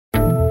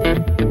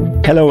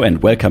Hello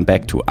and welcome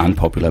back to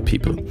Unpopular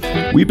People.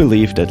 We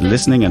believe that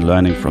listening and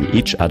learning from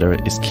each other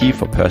is key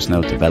for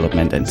personal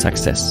development and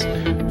success.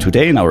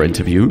 Today in our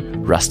interview,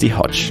 Rusty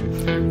Hodge.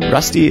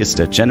 Rusty is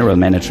the general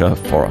manager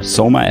for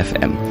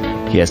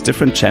SomaFM. He has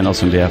different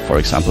channels on there, for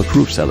example,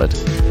 Groove Salad.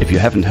 If you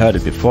haven't heard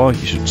it before,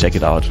 you should check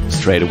it out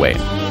straight away.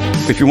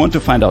 If you want to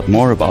find out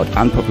more about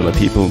Unpopular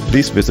People,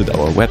 please visit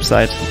our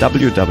website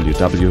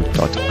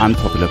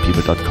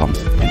www.unpopularpeople.com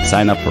and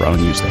sign up for our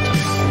newsletter.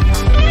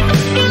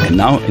 And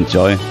now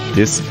enjoy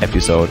this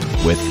episode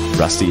with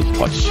Rusty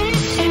Hodge.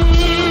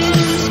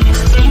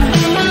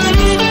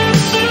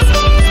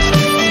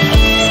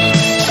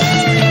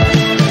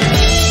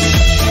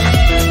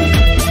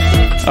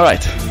 All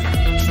right.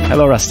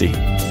 Hello, Rusty.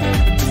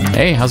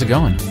 Hey, how's it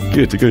going?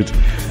 Good.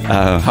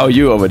 How are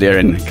you over there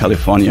in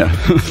California?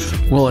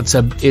 Well,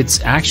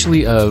 it's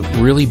actually a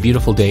really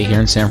beautiful day here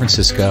in San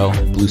Francisco.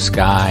 Blue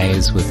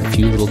skies with a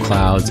few little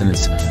clouds, and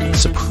it's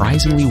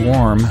surprisingly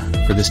warm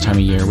for this time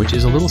of year, which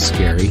is a little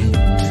scary.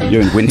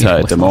 You're in winter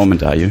at the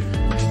moment, are you?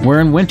 We're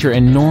in winter,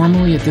 and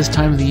normally at this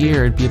time of the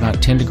year, it'd be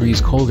about 10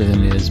 degrees colder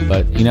than it is,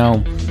 but, you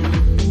know,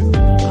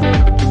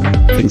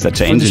 things are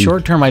changing. For the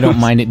short term, I don't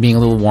mind it being a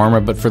little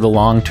warmer, but for the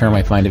long term,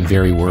 I find it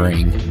very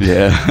worrying.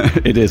 Yeah,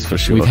 it is for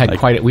sure. We've had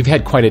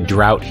quite a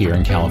drought here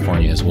in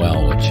California as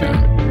well, which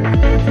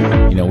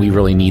we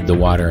really need the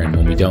water, and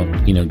when we don't,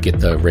 get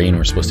the rain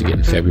we're supposed to get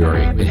in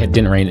February, it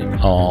didn't rain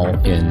at all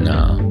in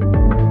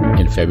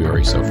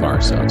February so far,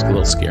 so it's a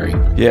little scary.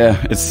 Yeah,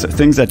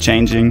 things are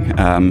changing.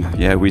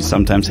 We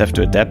sometimes have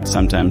to adapt.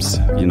 Sometimes,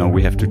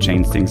 we have to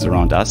change things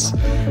around us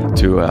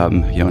to,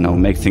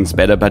 make things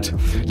better. But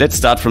let's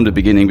start from the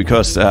beginning,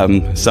 because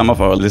some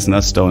of our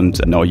listeners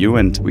don't know you,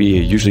 and we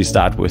usually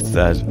start with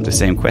the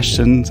same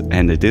question,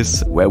 and it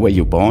is, where were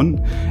you born,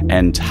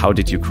 and how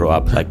did you grow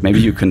up? Like, maybe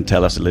you can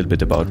tell us a little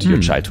bit about your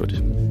childhood.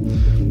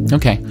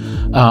 Okay,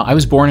 I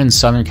was born in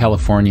Southern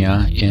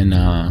California in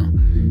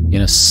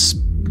a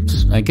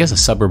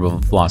suburb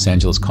of Los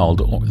Angeles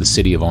called the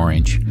City of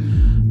Orange.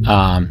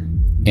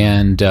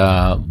 And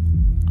I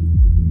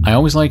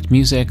always liked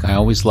music. I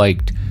always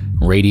liked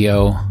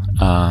radio.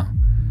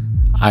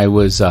 I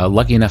was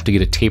lucky enough to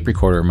get a tape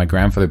recorder. My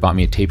grandfather bought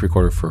me a tape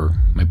recorder for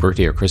my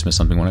birthday or Christmas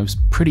something when I was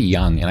pretty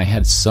young, and I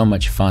had so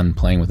much fun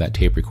playing with that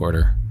tape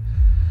recorder.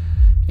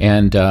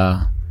 And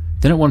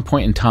then at one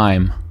point in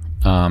time,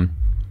 I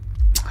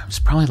was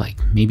probably like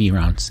maybe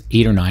around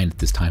 8 or 9 at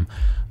this time,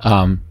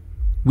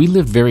 we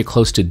lived very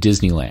close to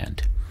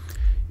Disneyland.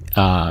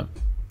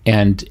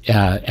 And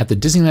at the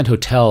Disneyland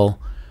Hotel,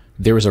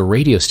 there was a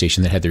radio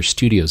station that had their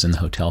studios in the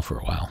hotel for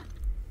a while.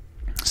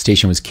 The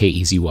station was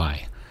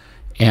KEZY.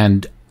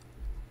 And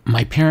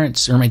my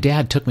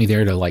dad took me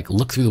there to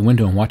look through the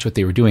window and watch what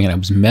they were doing, and I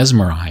was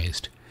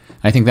mesmerized.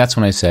 I think that's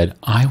when I said,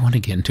 I want to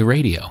get into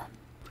radio.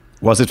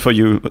 Was it for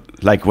you,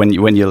 like when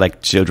you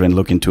like children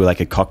look into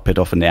like a cockpit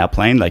of an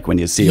airplane, like when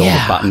you see all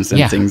the buttons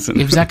and things? And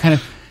it was that kind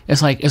of...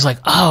 It's like,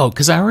 oh,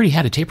 because I already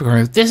had a tape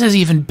recorder. This is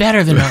even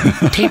better than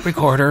a tape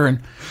recorder.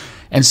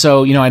 And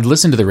so, I'd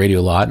listen to the radio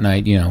a lot,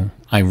 and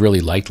I really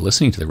liked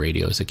listening to the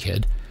radio as a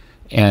kid.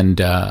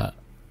 And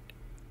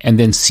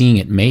then seeing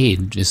it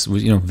made just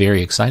was,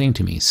 very exciting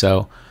to me.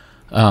 So,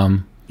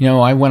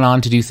 I went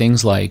on to do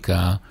things like,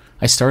 I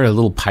started a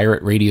little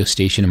pirate radio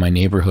station in my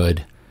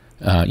neighborhood.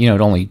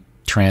 It only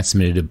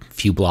transmitted a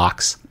few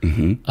blocks.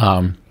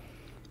 Mm-hmm.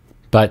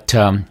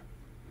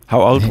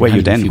 How old were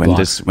you then when you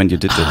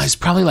did this? I was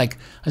probably like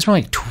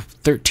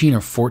 13 or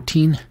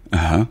 14.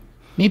 Uh-huh.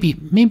 Maybe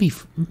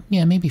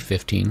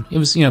 15. It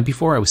was,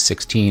 before I was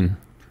 16.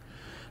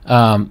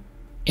 So,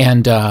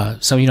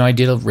 I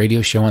did a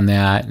radio show on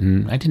that,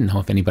 and I didn't know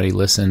if anybody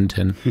listened,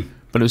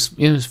 but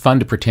it was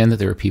fun to pretend that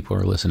there were people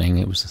who were listening.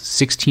 It was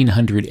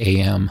 1600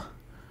 AM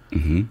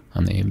on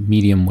the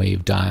medium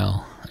wave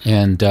dial.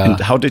 And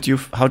how did you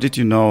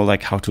know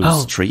how to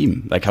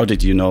stream? Like, how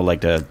did you know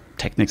the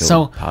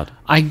technical part?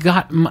 I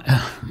got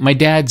my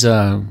dad's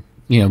been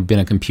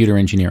a computer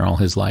engineer all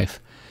his life,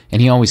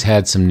 and he always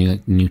had some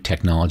new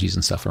technologies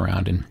and stuff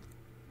around, and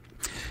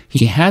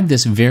he had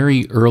this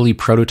very early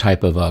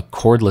prototype of a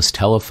cordless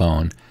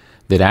telephone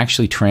that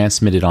actually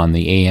transmitted on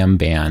the AM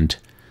band,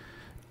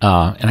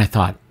 and I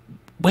thought,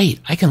 wait,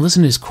 I can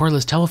listen to this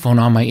cordless telephone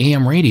on my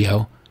AM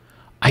radio.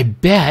 I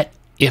bet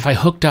if I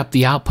hooked up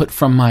the output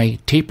from my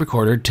tape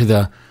recorder to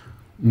the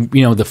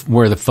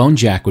where the phone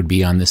jack would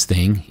be on this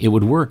thing, it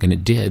would work, and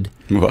it did.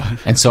 What?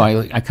 And so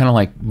I kind of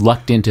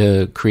lucked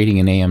into creating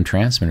an AM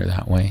transmitter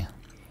that way.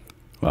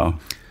 Wow.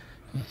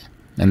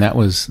 And that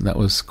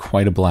was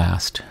quite a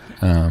blast.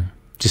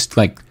 Just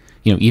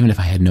even if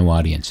I had no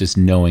audience, just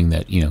knowing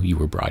that you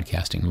were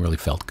broadcasting really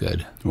felt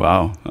good.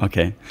 Wow.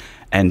 Okay.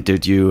 And do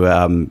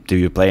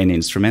you play any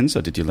instruments,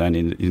 or did you learn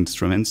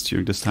instruments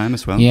during this time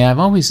as well? Yeah, I've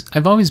always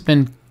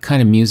been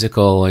kind of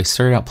musical. I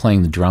started out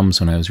playing the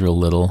drums when I was real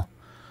little,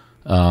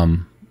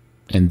 and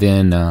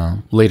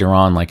then later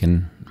on, like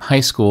in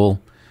high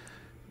school,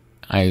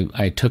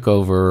 I took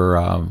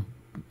over.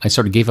 I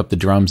sort of gave up the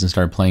drums and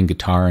started playing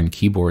guitar and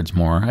keyboards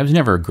more. I was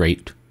never a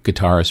great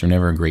guitarist or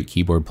never a great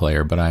keyboard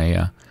player, but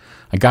I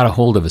got a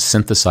hold of a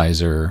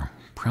synthesizer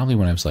probably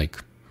when I was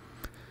like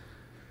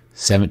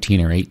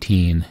 17 or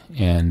 18,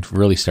 and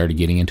really started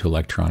getting into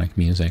electronic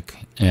music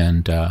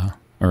and,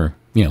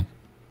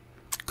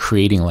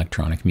 creating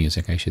electronic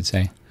music, I should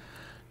say.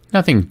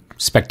 Nothing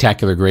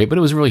spectacular great, but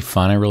it was really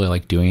fun. I really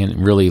liked doing it. It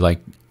really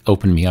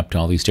opened me up to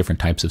all these different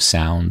types of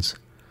sounds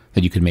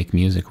that you could make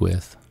music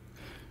with.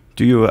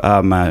 Do you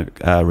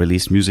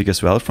release music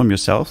as well from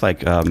yourself,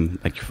 like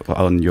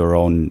on your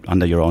own,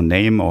 under your own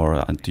name,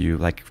 or do you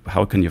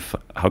how can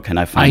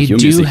I find your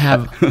music?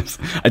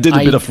 I did a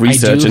bit of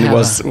research, and it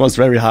was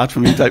very hard for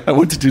me. I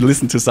wanted to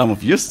listen to some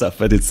of your stuff,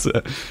 but it's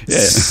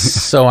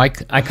So I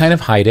kind of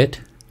hide it.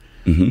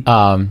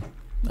 Mm-hmm.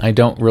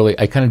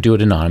 I kind of do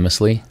it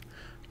anonymously,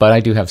 but I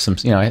do have some.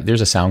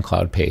 There's a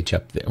SoundCloud page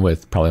up there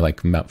with probably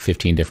about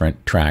 15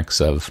 different tracks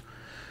of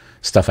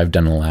stuff I've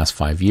done in the last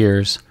 5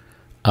 years.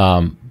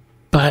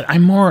 But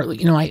I'm more,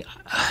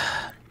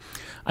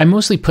 I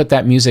mostly put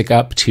that music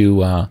up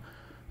to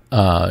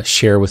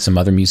share with some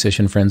other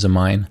musician friends of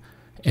mine,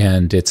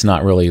 and it's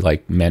not really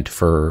meant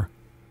for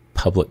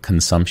public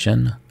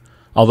consumption.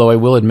 Although I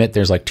will admit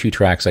there's 2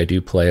 tracks I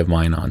do play of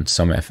mine on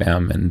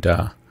SomaFM, and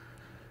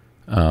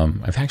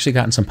I've actually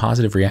gotten some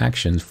positive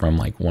reactions from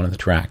one of the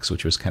tracks,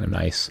 which was kind of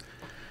nice,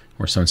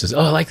 where someone says, "Oh,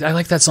 I like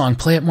that song.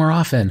 Play it more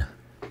often."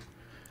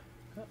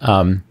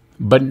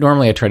 But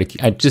normally I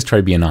just try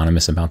to be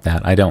anonymous about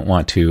that. I don't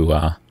want to,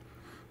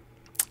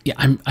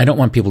 I don't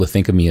want people to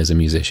think of me as a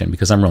musician,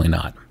 because I'm really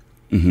not.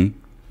 Mm-hmm.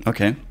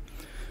 Okay.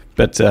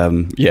 But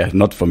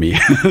not for me.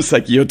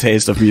 It's your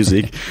taste of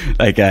music.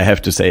 I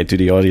have to say to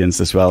the audience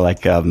as well,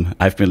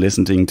 I've been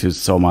listening to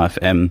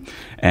SomaFM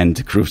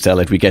and Groove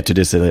Salad. We get to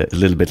this a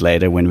little bit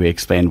later when we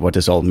explain what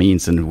this all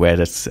means and where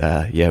that's,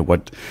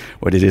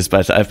 what it is.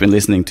 But I've been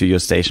listening to your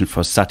station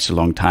for such a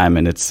long time.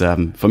 And it's,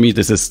 for me,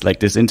 this is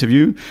this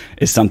interview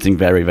is something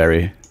very,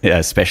 very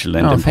special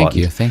and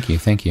important. Thank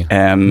you.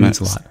 It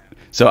means a lot.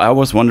 So I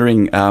was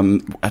wondering,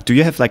 do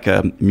you have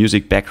a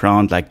music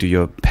background? Do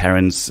your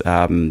parents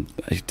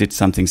did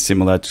something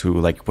similar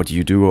to what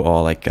you do,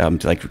 or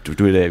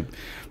do they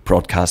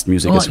broadcast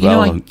music as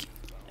well?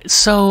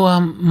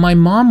 My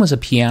mom was a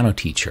piano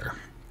teacher,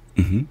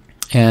 mm-hmm.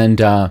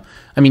 and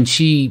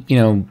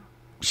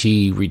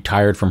she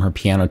retired from her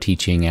piano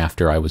teaching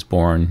after I was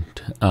born,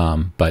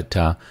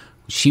 but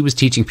she was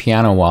teaching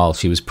piano while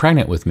she was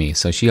pregnant with me.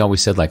 So she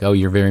always said "Oh,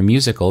 you're very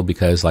musical,"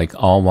 because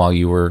all while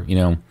you were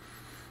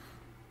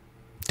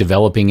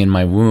developing in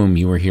my womb,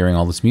 you were hearing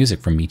all this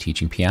music from me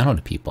teaching piano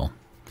to people.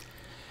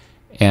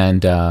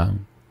 And I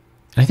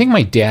think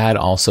my dad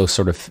also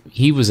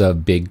he was a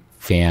big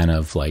fan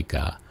of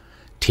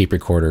tape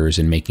recorders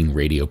and making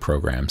radio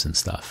programs and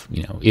stuff.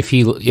 If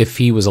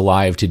he was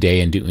alive today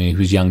and he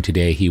was young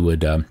today, he'd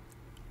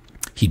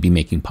be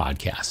making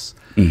podcasts.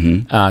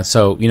 Mm-hmm.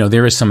 So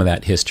there is some of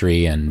that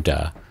history, and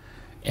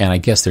I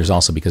guess there's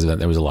also, because of that,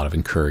 there was a lot of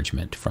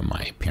encouragement from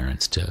my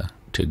parents to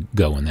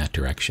go in that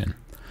direction.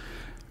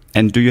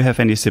 And do you have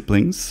any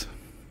siblings?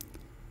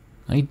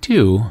 I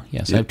do,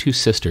 yes. Yeah. I have 2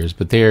 sisters,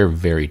 but they're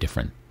very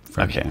different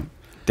from me.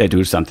 They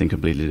do something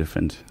completely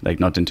different,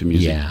 not into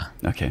music? Yeah.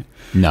 Okay.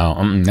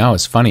 No,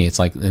 it's funny. It's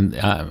they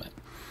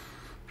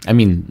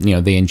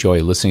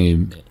enjoy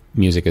listening to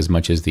music as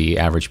much as the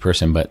average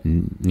person, but,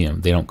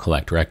 they don't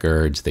collect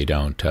records. They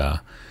don't, I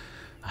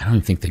don't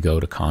even think they go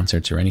to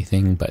concerts or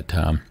anything, but,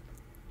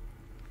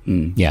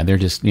 they're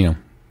just,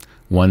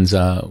 one's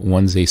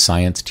a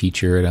science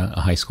teacher,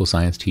 a high school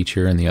science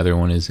teacher, and the other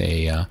one is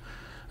an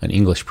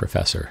English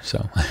professor.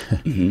 So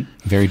mm-hmm.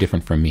 Very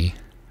different from me.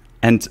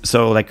 And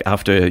so,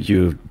 after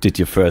you did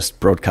your first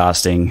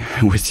broadcasting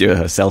with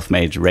your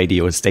self-made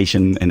radio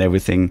station and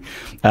everything,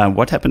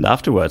 what happened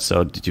afterwards?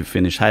 So, did you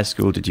finish high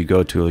school? Did you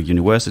go to a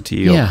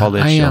university or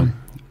college?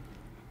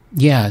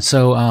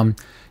 So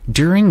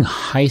during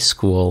high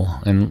school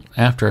and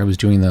after I was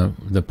doing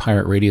the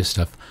pirate radio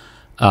stuff,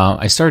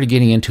 I started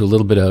getting into a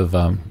little bit of,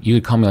 you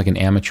would call me an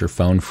amateur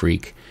phone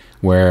freak,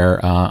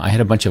 where I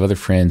had a bunch of other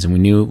friends, and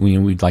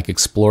we'd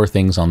explore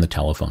things on the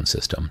telephone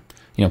system,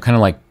 kind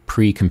of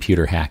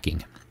pre-computer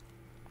hacking.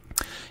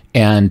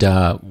 And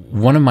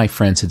one of my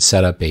friends had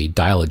set up a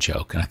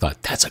dial-a-joke, and I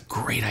thought, that's a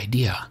great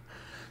idea.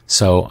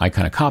 So I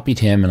kind of copied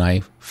him, and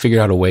I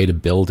figured out a way to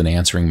build an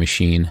answering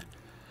machine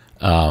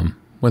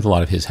with a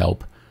lot of his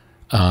help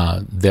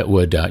that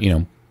would,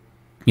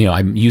 I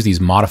use these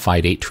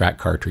modified 8-track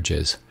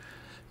cartridges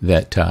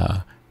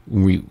that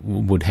we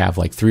would have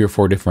 3 or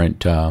 4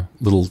 different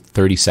little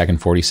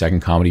 30-second, 40-second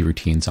comedy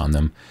routines on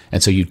them.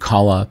 And so you'd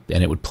call up,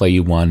 and it would play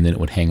you one, and then it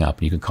would hang up.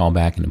 And you could call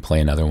back and play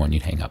another one,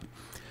 you'd hang up.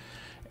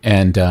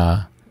 And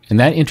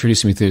that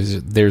introduced me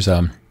to, there's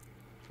a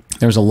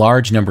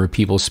large number of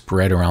people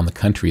spread around the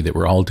country that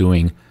were all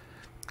doing,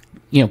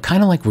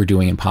 kind of like we're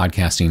doing in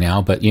podcasting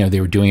now, but,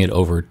 they were doing it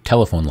over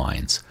telephone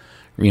lines,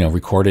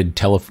 recorded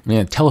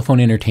telephone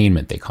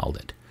entertainment, they called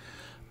it.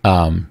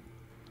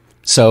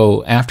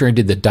 So after I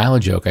did the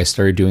dial-a-joke, I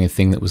started doing a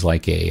thing that was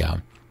it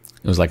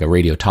was like a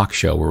radio talk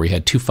show where we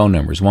had 2 phone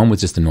numbers. One was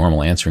just a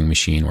normal answering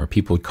machine where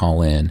people would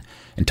call in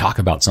and talk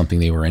about something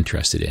they were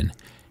interested in.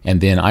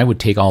 And then I would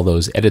take all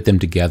those, edit them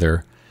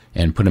together,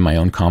 and put in my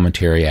own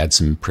commentary, add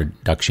some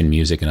production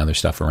music and other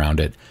stuff around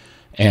it.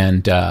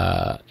 And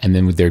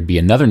then there'd be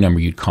another number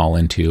you'd call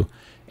into,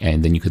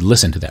 and then you could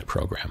listen to that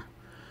program.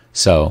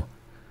 So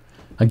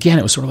again,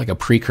 it was sort of like a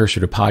precursor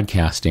to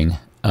podcasting.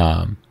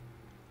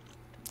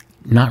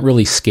 Not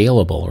really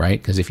scalable,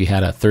 right? Because if you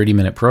had a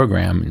 30-minute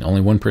program and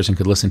only one person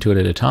could listen to it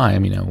at a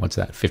time, what's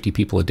that? 50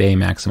 people a day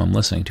maximum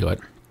listening to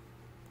it.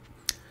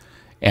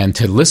 And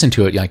to listen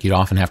to it, like, you'd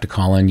often have to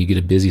call in. You get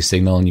a busy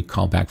signal, and you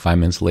call back 5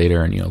 minutes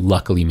later, and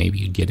luckily maybe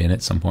you'd get in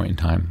at some point in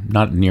time.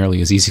 Not nearly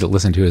as easy to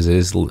listen to as it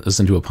is to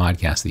listen to a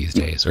podcast these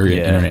days, or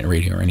internet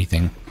radio or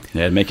anything.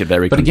 Yeah, make it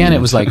very. But again,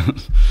 it was like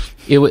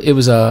it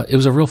was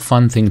a real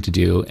fun thing to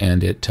do,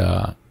 and it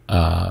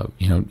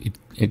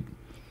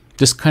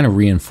just kind of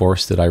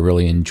reinforced that I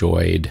really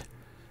enjoyed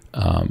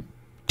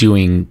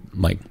doing,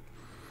 like,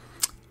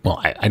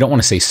 well, I don't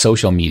want to say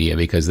social media,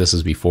 because this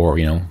is before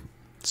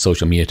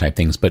social media type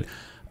things, but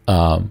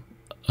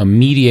a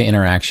media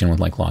interaction with,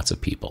 like, lots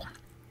of people.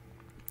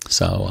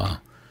 So,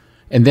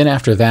 and then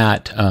after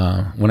that,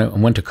 when I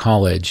went to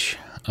college,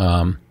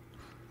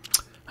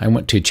 I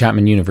went to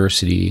Chapman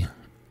University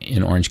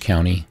in Orange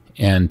County,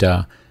 and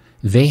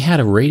they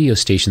had a radio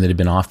station that had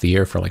been off the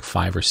air for like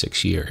 5 or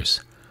 6 years.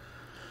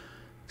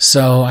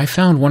 So I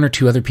found one or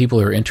two other people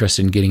who were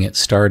interested in getting it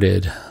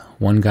started.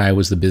 One guy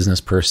was the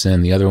business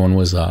person. The other one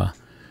was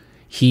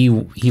he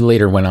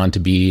later went on to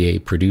be a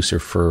producer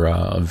for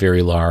a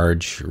very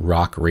large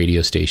rock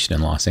radio station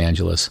in Los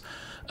Angeles.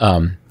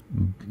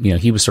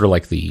 He was sort of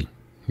like the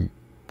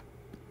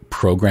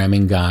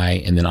programming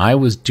guy, and then I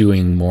was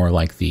doing more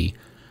like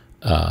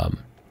I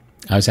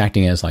was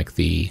acting as like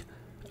the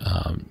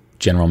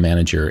general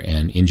manager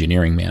and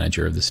engineering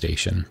manager of the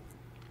station.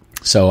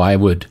 So I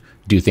would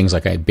do things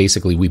like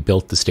we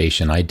built the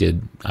station. I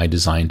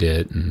designed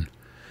it and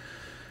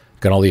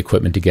got all the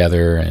equipment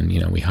together, and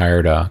we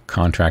hired a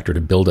contractor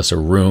to build us a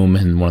room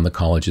in one of the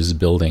college's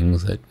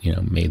buildings that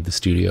made the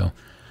studio.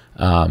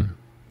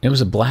 It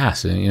was a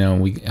blast,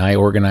 and I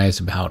organized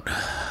about,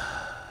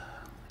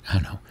 I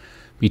don't know,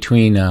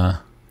 between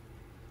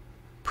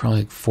probably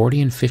like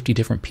 40 and 50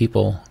 different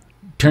people.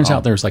 Turns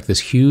out there's like this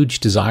huge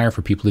desire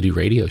for people to do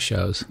radio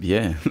shows.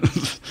 Yeah.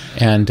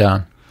 And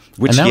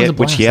which and year?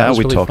 Which year are we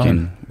really talking?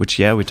 fun. Which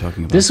year are we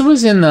talking about? This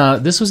was in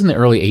the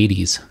early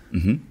 80s.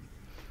 Mm-hmm.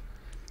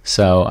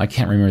 So I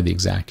can't remember the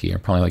exact year.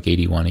 Probably like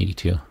 81,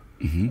 82.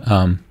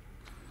 Mm-hmm.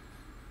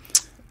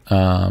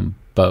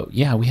 But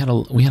yeah, we had a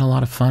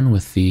lot of fun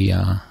with the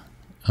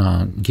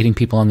getting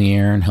people on the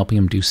air and helping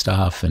them do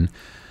stuff. And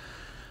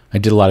I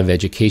did a lot of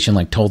education,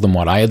 like told them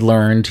what I had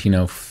learned,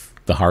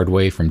 the hard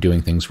way from doing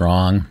things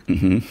wrong.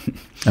 Mm-hmm.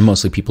 I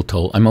mostly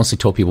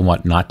told people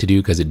what not to do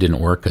because it didn't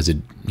work, because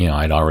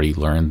I'd already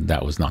learned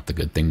that was not the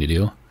good thing to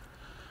do.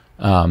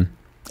 And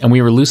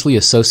we were loosely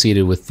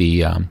associated with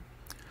the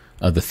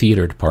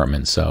theater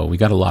department, so we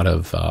got a lot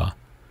of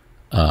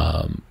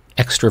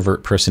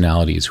extrovert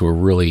personalities who were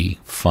really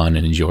fun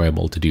and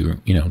enjoyable to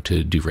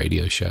do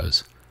radio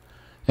shows.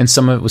 And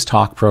some of it was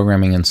talk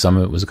programming, and some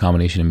of it was a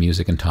combination of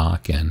music and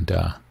talk. And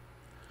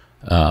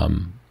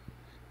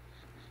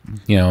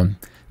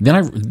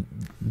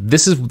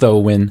this is though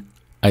when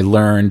I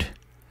learned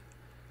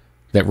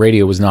that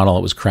radio was not all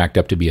it was cracked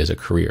up to be as a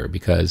career,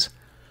 because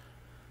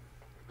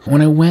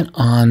when I went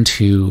on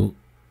to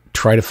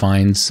try to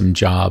find some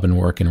job and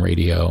work in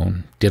radio,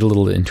 did a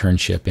little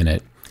internship in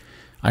it,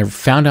 I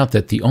found out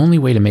that the only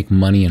way to make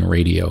money in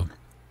radio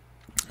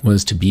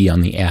was to be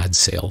on the ad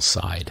sales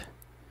side.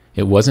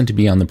 It wasn't to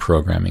be on the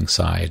programming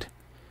side,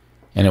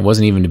 and it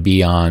wasn't even to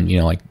be on,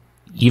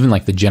 even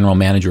like the general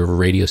manager of a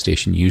radio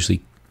station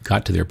usually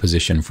got to their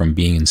position from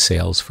being in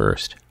sales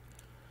first.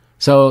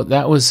 So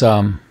that was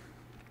a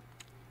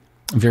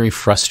very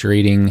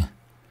frustrating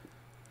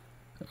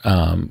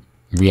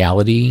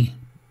reality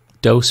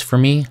dose for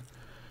me,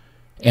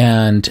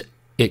 and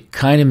it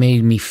kind of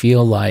made me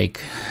feel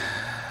like,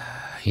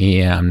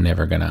 yeah, I'm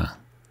never gonna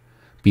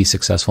be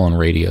successful in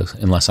radio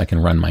unless I can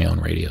run my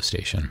own radio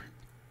station.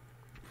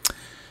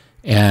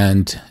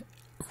 And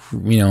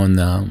in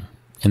the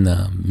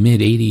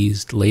mid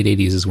 80s, late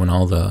 80s is when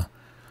all the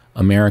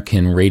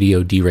American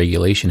radio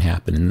deregulation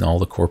happened, and all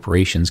the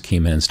corporations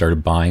came in and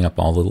started buying up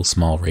all the little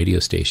small radio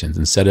stations.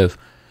 Instead of,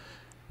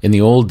 in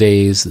the old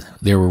days,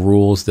 there were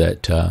rules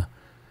that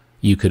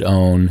you could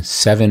own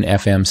 7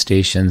 FM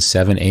stations,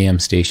 7 AM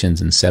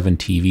stations, and 7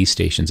 TV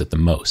stations at the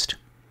most.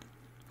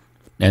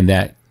 And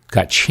that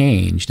got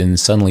changed, and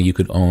suddenly you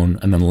could own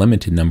an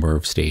unlimited number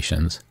of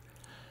stations.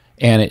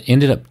 And it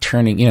ended up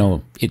turning,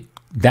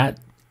 that,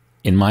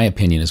 in my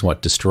opinion, is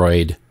what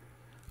destroyed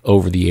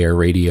over-the-air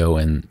radio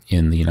in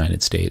the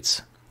United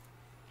States.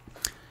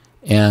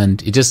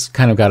 And it just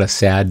kind of got a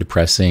sad,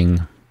 depressing,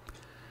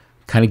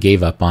 kind of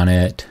gave up on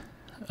it.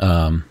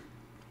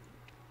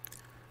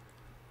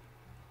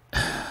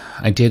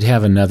 I did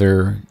have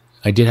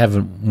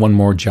one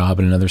more job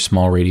at another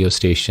small radio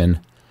station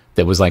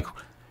that was like,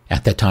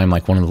 at that time,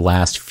 like one of the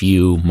last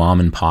few mom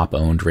and pop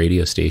owned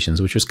radio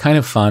stations, which was kind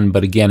of fun.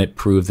 But again, it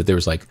proved that there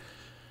was like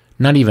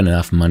not even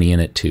enough money in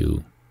it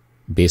to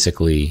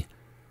basically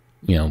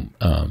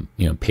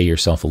pay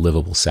yourself a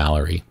livable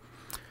salary.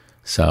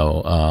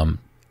 So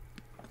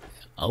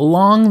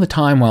along the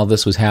time while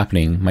this was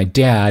happening, my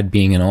dad,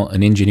 being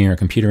an engineer, a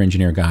computer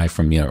engineer guy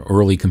from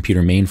early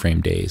computer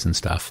mainframe days and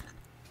stuff,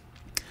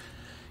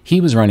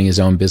 he was running his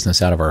own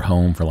business out of our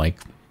home for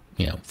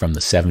from the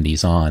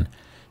 70s on,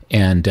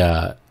 and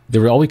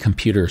there were always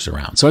computers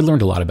around. So I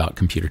learned a lot about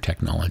computer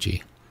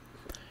technology,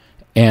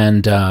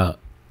 and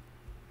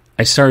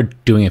I started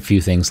doing a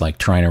few things like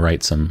trying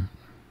to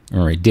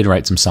I did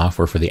write some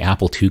software for the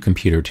Apple II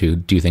computer to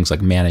do things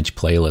like manage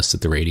playlists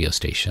at the radio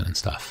station and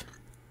stuff.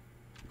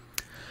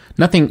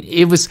 Nothing.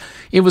 It was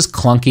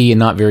clunky and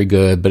not very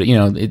good, but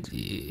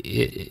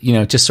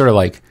it just sort of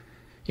like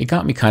it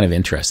got me kind of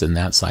interested in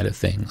that side of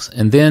things.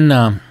 And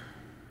then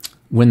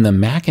when the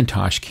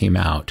Macintosh came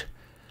out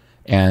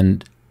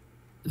and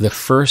the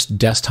first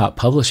desktop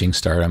publishing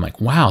started, I'm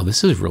like, wow,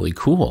 this is really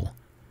cool.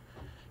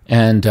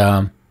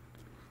 And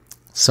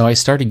so I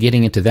started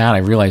getting into that. I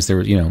realized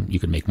you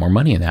could make more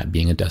money in that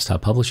being a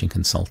desktop publishing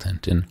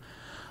consultant. And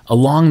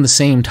along the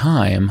same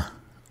time,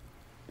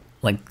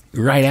 like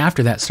right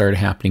after that started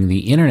happening,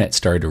 the internet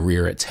started to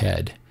rear its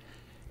head.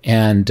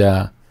 And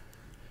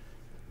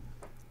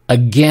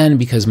again,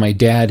 because my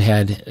dad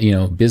had,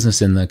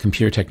 business in the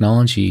computer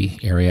technology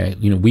area,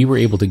 we were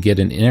able to get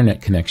an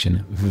internet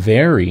connection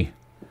very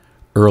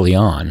early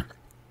on.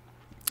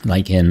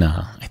 Like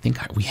I think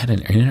we had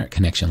an internet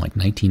connection like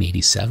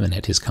 1987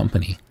 at his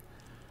company.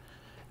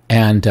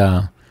 And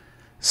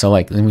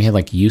so then we had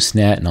like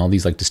Usenet and all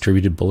these like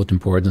distributed bulletin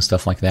boards and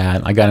stuff like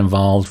that. I got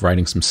involved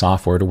writing some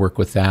software to work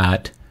with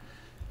that.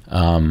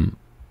 And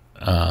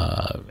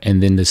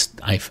then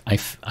I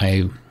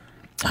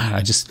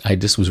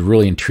just was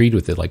really intrigued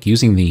with it, like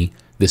using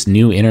this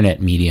new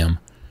internet medium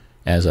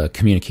as a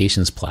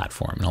communications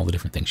platform and all the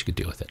different things you could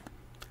do with it.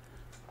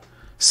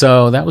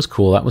 So that was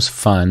cool. That was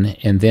fun.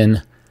 And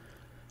then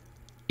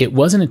it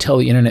wasn't until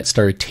the internet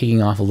started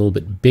taking off a little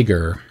bit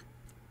bigger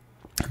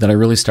that I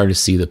really started to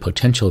see the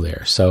potential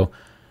there. So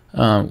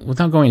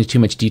without going into too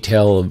much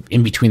detail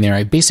in between there,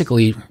 I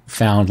basically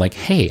found like,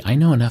 hey, I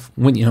know enough.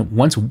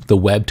 Once the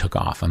web took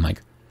off, I'm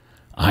like,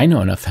 I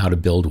know enough how to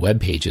build web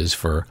pages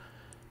for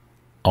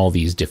all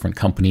these different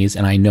companies,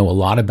 and I know a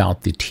lot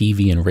about the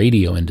TV and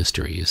radio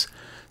industries.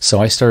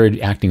 So I started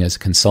acting as a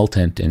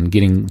consultant and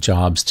getting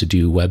jobs to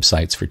do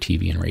websites for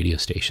TV and radio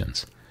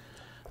stations.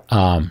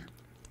 And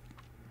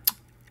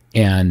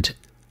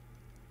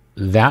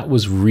that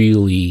was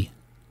really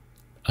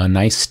a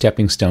nice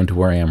stepping stone to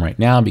where I am right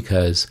now,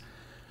 because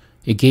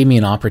it gave me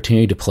an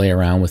opportunity to play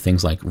around with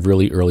things like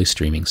really early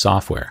streaming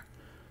software.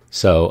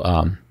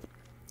 So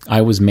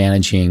I was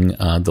managing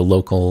the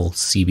local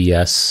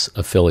CBS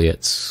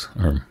affiliates,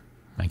 or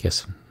I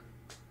guess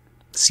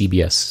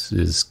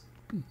CBS's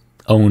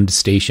owned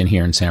station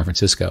here in San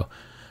Francisco,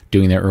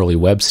 doing their early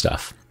web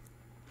stuff.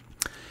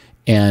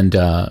 And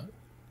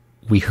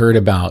we heard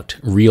about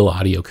Real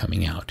Audio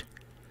coming out.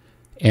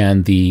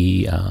 And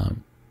the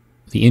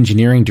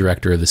engineering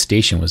director of the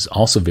station was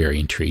also very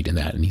intrigued in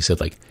that. And he said,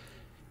 like,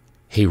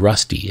 hey,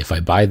 Rusty, if I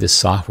buy this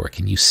software,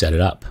 can you set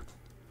it up?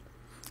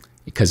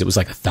 Because it was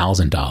like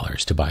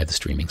 $1,000 to buy the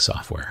streaming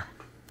software.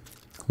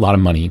 A lot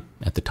of money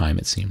at the time,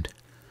 it seemed.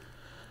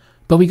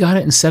 But we got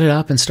it and set it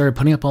up and started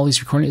putting up all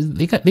these recordings.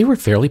 They were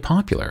fairly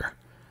popular.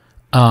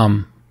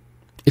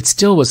 It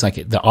still was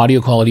like, the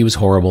audio quality was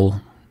horrible.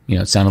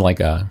 It sounded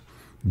like a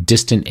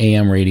distant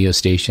AM radio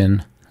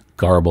station,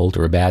 garbled,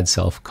 or a bad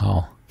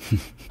self-call.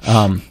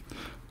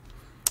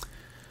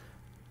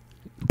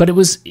 But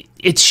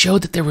it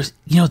showed that there was,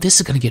 this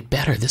is going to get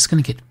better. This is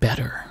going to get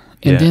better.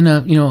 And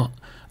then,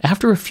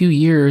 after a few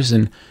years,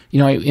 and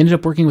I ended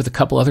up working with a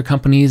couple other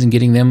companies and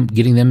getting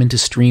them into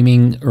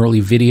streaming early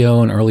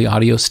video and early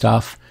audio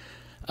stuff.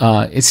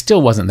 It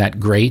still wasn't that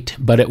great,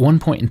 but at one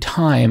point in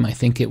time, I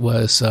think it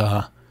was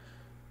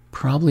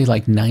probably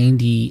like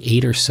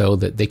 98 or so,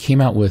 that they came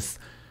out with,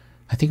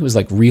 I think it was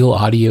like Real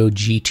Audio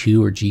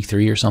G2 or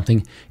G3 or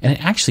something, and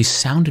it actually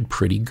sounded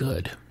pretty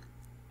good.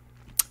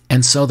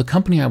 And so the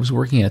company I was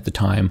working at the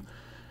time,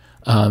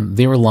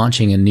 they were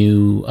launching a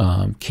new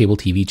cable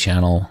TV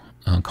channel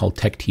called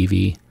Tech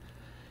TV.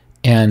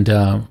 And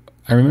I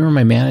remember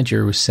my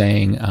manager was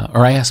saying,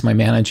 or I asked my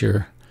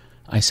manager,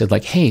 I said,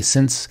 like, hey,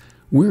 since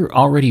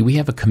we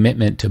have a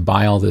commitment to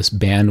buy all this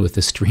bandwidth,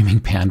 this streaming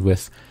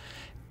bandwidth,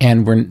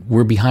 and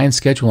we're behind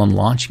schedule on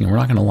launching, and we're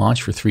not going to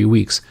launch for 3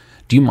 weeks.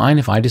 Do you mind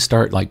if I just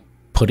start like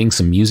putting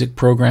some music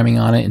programming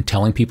on it and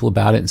telling people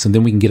about it, and so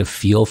then we can get a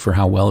feel for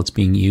how well it's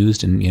being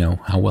used and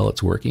how well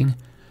it's working?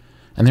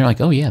 And they're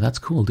like, oh yeah, that's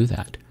cool, do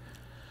that.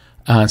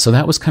 So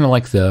that was kind of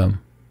like the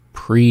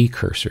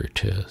precursor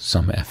to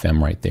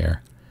SomaFM right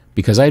there,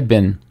 because I'd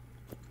been,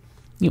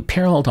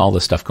 parallel to all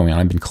this stuff going on,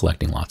 I've been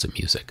collecting lots of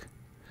music.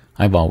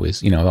 I've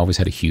always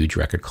had a huge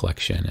record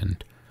collection,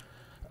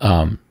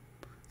 and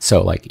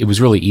so like it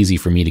was really easy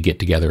for me to get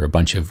together a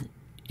bunch of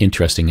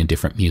interesting and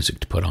different music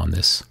to put on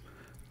this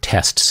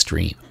test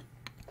stream.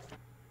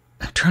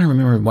 I'm trying to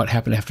remember what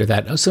happened after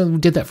that. So we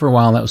did that for a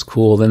while, and that was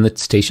cool. Then the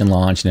station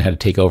launched, and it had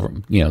to take over,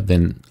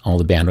 then all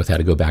the bandwidth had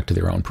to go back to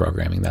their own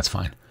programming. That's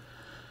fine.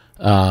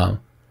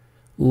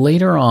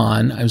 Later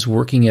on, I was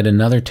working at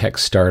another tech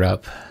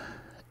startup,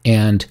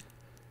 and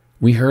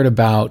we heard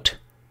about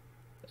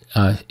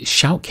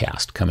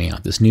Shoutcast coming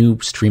out, this new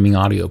streaming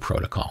audio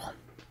protocol.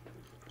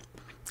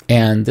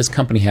 And this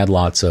company had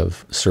lots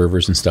of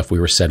servers and stuff we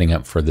were setting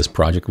up for this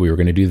project we were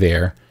going to do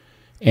there.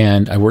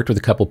 And I worked with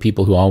a couple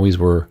people who always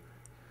were,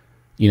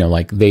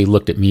 like they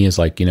looked at me as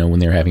like, when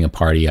they were having a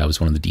party, I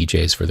was one of the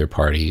DJs for their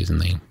parties,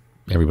 and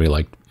everybody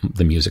liked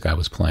the music I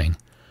was playing.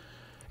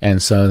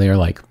 And so they were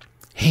like,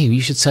 hey,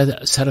 you should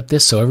set up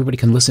this so everybody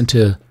can listen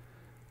to,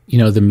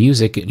 the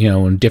music,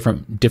 in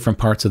different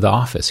parts of the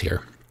office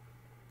here.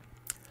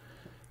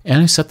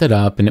 And I set that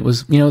up, and it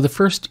was, the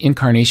first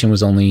incarnation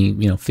was only,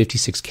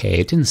 56K.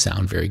 It didn't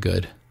sound very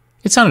good.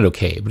 It sounded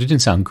okay, but it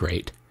didn't sound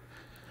great.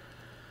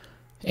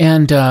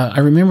 And I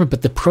remember,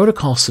 but the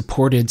protocol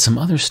supported some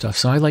other stuff.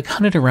 So I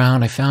hunted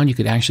around. I found you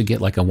could actually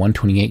get like a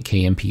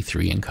 128K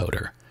MP3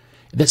 encoder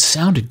that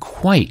sounded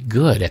quite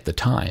good at the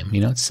time.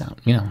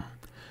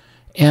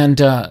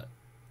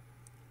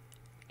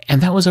 And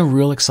that was a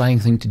real exciting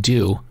thing to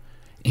do.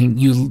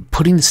 And you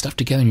putting this stuff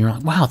together, and you're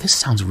like, wow, this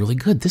sounds really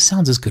good. This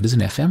sounds as good as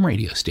an FM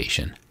radio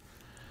station.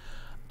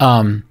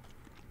 And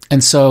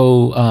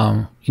so,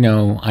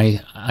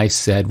 I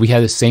said, we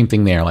had the same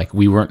thing there. Like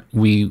we were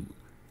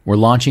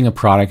launching a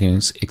product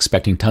and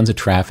expecting tons of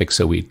traffic.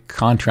 So we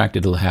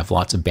contracted to have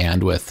lots of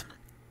bandwidth,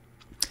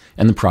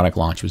 and the product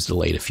launch was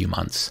delayed a few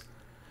months.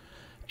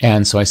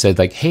 And so I said,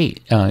 hey,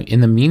 in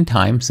the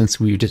meantime,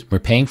 since we're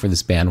paying for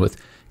this bandwidth,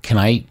 can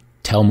I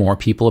tell more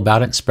people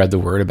about it and spread the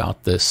word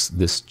about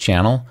this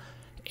channel?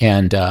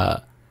 And they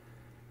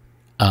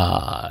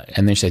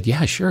said,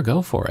 yeah, sure,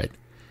 go for it.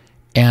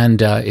 And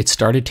it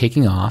started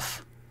taking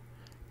off.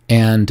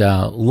 And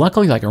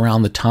luckily,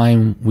 around the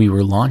time we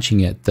were launching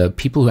it, the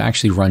people who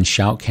actually run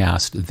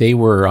Shoutcast, they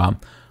were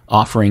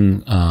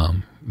offering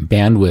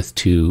bandwidth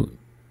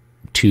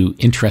to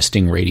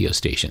interesting radio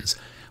stations.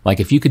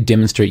 Like if you could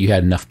demonstrate you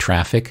had enough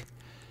traffic,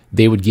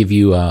 they would give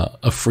you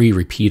a free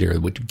repeater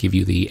that would give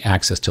you the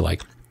access to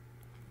it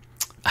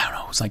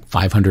was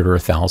 500 or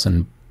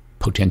 1,000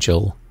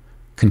 potential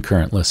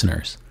concurrent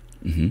listeners.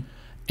 Mm-hmm.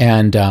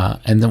 And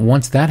then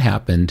once that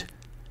happened,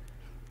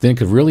 then it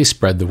could really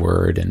spread the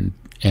word,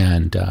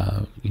 and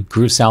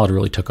Groove Salad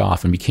really took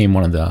off and became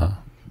one of the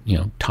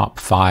top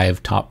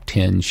 5, top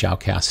 10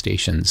 Shoutcast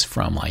stations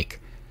from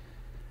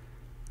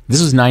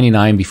this was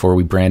 99 before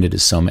we branded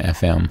as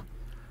SomaFM.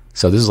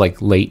 So this is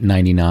late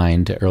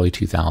 99 to early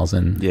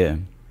 2000. Yeah.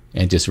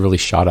 And just really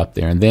shot up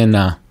there. And then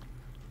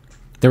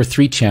there were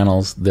 3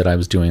 channels that I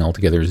was doing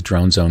altogether. It was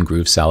Drone Zone,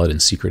 Groove Salad,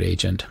 and Secret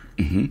Agent.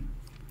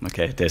 Mm-hmm.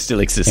 Okay, they still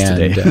exist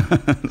today.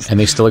 And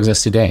they still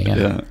exist today,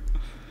 yeah.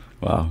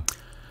 Wow.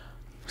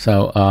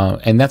 So,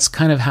 and that's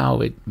kind of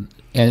how it,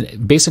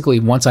 and basically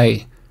once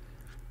I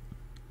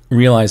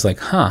realized I've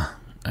got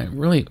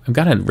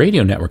a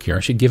radio network here.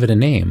 I should give it a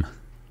name.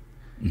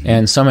 Mm-hmm.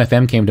 And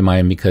SomaFM came to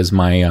mind because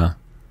my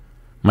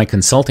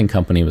consulting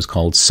company was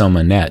called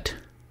SomaNet.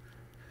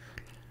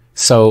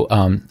 So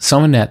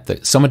Soma.net,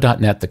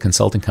 the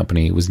consulting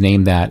company, was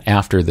named that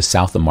after the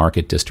South of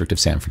Market district of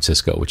San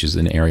Francisco, which is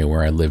an area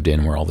where I lived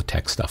in, where all the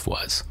tech stuff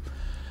was.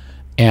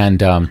 And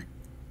then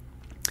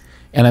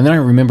I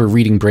remember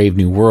reading Brave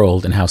New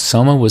World and how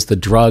Soma was the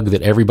drug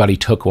that everybody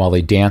took while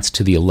they danced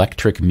to the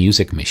electric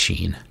music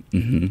machine.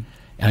 Mm-hmm.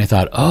 And I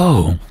thought,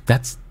 oh,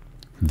 that's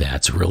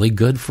really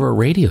good for a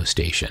radio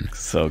station.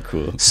 So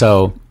cool.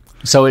 So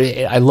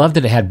I loved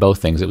that it had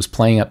both things. It was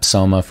playing up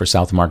Soma for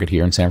South Market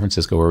here in San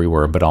Francisco where we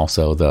were, but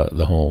also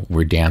the whole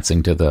we're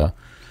dancing to the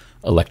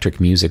electric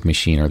music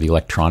machine or the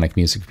electronic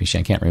music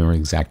machine. I can't remember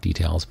exact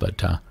details,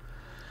 but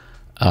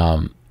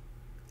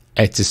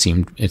it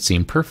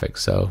seemed perfect.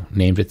 So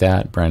named it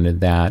that,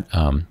 branded that.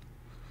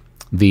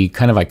 The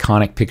kind of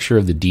iconic picture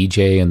of the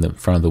DJ in the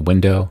front of the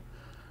window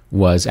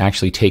was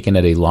actually taken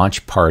at a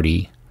launch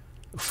party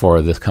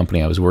for the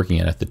company I was working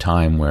at the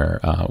time,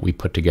 where we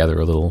put together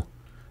a little,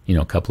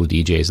 a couple of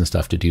DJs and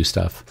stuff to do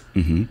stuff.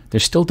 Mm-hmm.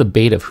 There's still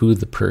debate of who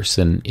the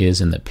person is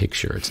in the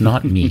picture. It's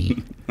not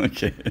me.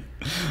 Okay.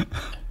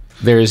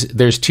 There's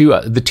the two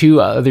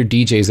other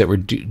DJs that were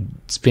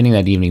spinning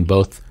that evening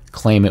both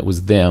claim it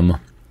was them,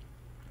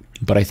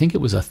 but I think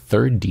it was a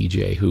third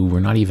DJ who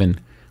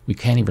we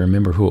can't even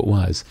remember who it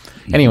was.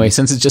 Mm-hmm. Anyway,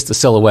 since it's just a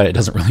silhouette, it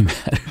doesn't really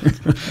matter.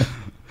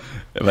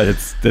 But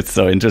that's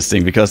so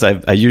interesting, because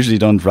I usually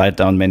don't write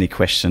down many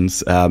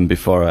questions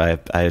before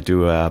I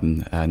do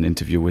an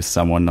interview with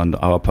someone on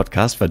our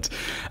podcast. But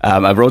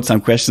I wrote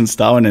some questions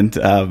down, and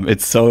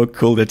it's so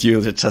cool that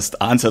you just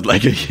answered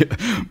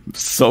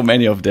so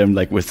many of them,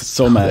 with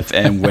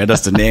SomaFM. Where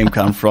does the name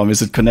come from?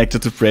 Is it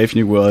connected to Brave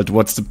New World?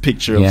 What's the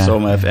picture of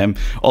SomaFM?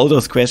 All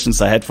those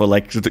questions I had for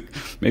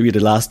maybe the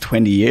last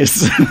 20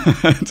 years.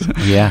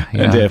 Yeah.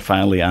 And they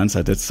finally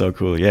answered. That's so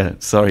cool. Yeah.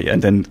 Sorry.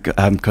 And then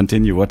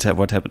continue. What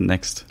happened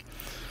next?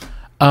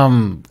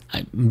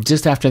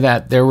 Just after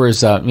that, there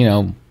was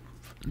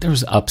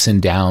ups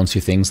and downs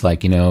through things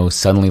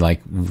suddenly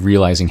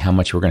realizing how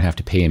much we're going to have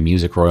to pay in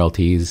music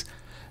royalties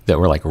that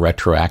were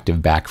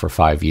retroactive back for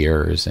 5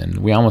 years. And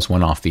we almost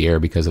went off the air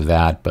because of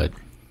that, but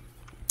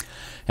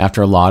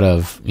after a lot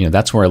of,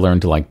 that's where I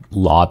learned to like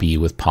lobby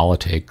with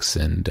politics,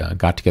 and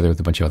got together with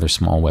a bunch of other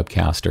small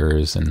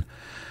webcasters and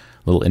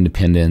little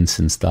independents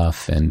and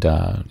stuff. And,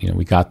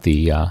 we got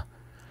the,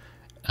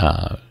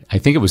 I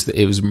think it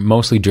was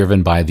mostly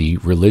driven by the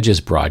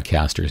religious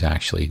broadcasters,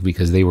 actually,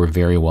 because they were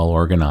very well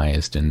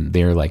organized, and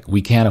they're like,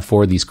 we can't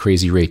afford these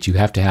crazy rates. You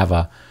have to have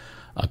a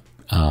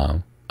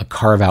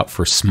carve out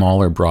for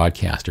smaller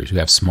broadcasters who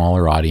have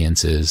smaller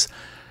audiences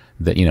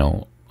that,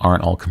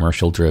 aren't all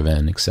commercial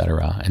driven, et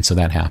cetera. And so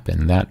that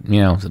happened. That,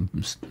 I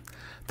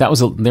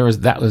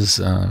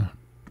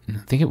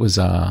think it was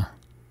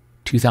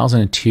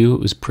 2002. It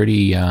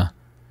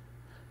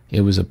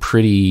was a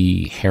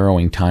pretty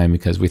harrowing time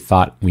because we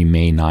thought we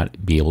may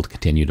not be able to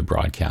continue to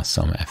broadcast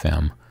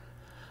SomaFM.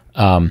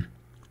 But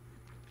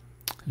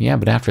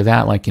after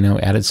that,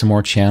 added some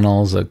more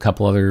channels. A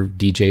couple other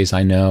DJs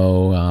I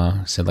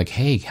know said like,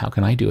 hey, how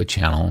can I do a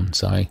channel? And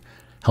so I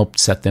helped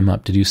set them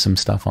up to do some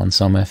stuff on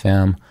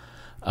SomaFM.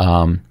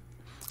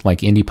 Like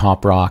Indie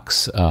Pop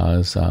Rocks,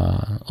 is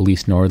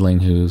Elise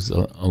Nordling, who's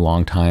a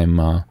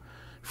longtime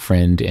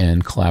friend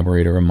and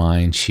collaborator of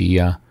mine. She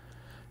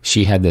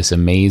had this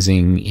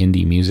amazing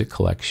indie music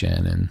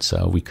collection, and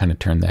so we kind of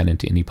turned that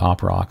into Indie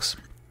Pop Rocks.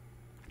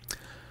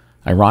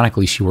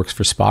 Ironically, she works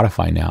for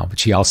Spotify now, but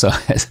she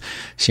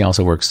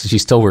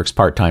still works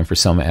part-time for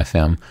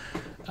SomaFM.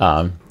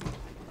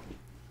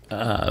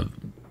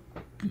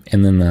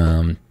 And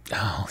then,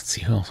 let's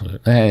see who else.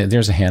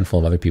 There's a handful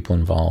of other people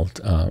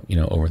involved,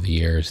 over the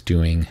years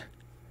doing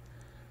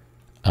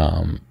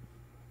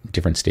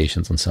different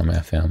stations on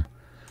SomaFM.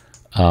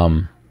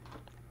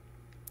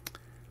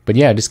 But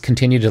yeah, just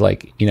continue to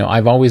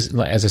I've always,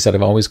 as I said,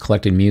 I've always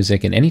collected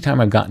music, and anytime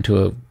I've gotten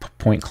to a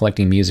point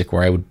collecting music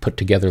where I would put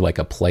together like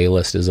a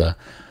playlist as a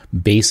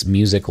base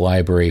music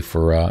library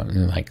for,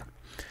 I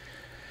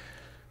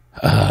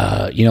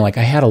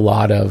had a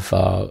lot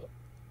of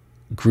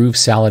groove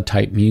salad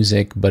type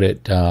music, but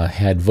it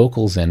had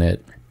vocals in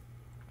it,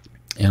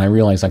 and I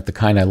realized like the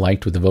kind I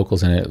liked with the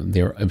vocals in it,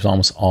 it was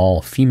almost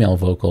all female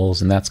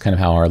vocals, and that's kind of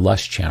how our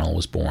Lush channel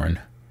was born.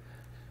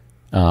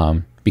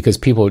 Because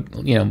people,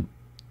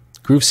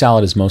 Groove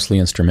Salad is mostly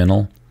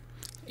instrumental.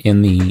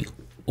 In the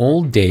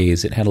old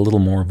days, it had a little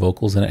more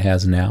vocals than it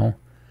has now.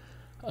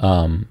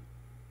 And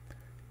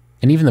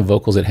even the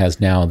vocals it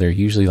has now, they're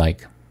usually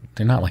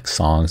they're not like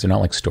songs, they're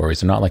not like stories,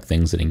 they're not like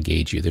things that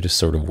engage you, they're just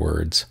sort of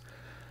words.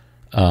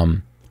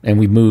 And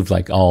we moved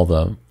all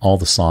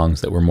the songs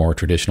that were more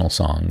traditional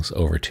songs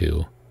over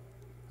to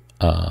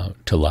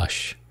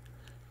Lush.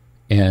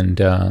 And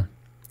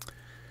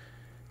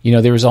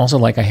there was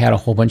also I had a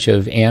whole bunch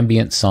of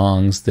ambient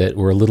songs that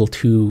were a little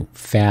too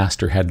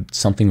fast or had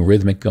something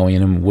rhythmic going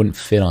in them and wouldn't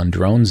fit on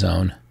Drone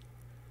Zone.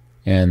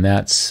 And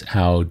that's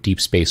how Deep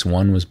Space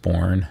One was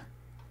born.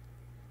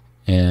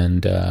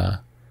 And, so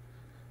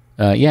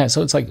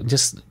it's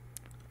just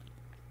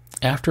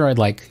after I'd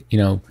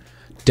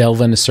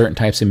delve into certain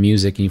types of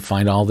music and you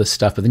find all this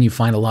stuff, but then you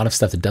find a lot of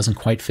stuff that doesn't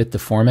quite fit the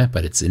format,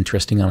 but it's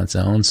interesting on its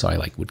own. So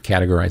I would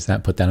categorize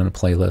that, put that in a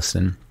playlist,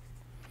 and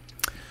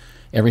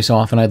every so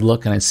often I'd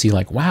look and I'd see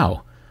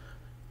wow,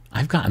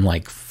 I've gotten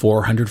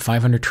 400,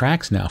 500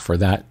 tracks now for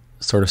that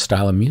sort of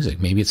style of music.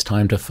 Maybe it's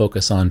time to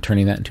focus on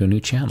turning that into a new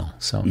channel.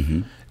 So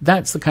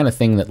that's the kind of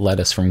thing that led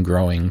us from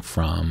growing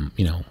from,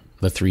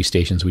 the 3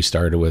 stations we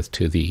started with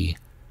to the,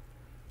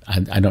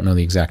 I don't know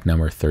the exact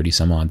number, 30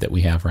 some odd that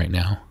we have right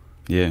now.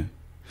 Yeah.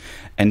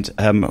 And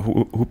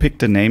who picked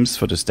the names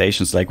for the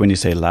stations? Like when you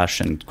say Lush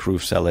and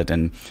Groove Salad,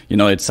 and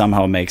it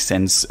somehow makes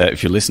sense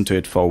if you listen to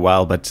it for a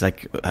while. But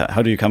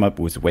how do you come up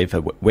with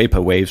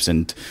Vaporwaves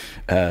and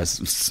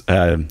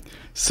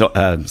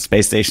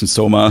Space Station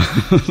Soma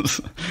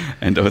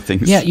and other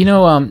things? Yeah,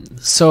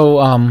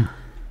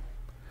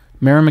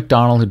 Mara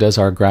McDonald, who does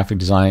our graphic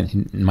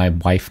design, my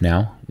wife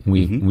now.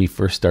 We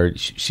first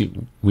started.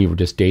 We were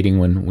just dating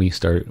when we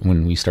started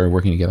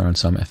working together on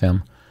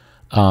SomaFM.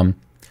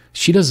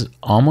 She does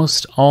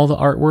almost all the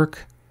artwork,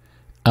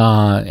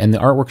 and the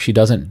artwork she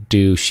doesn't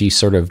do, she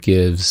sort of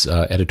gives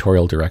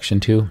editorial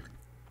direction to.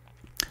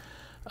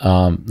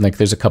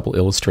 There's a couple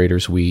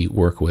illustrators we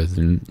work with,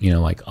 and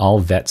I'll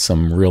vet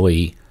some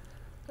really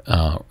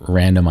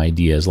random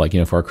ideas,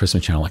 for our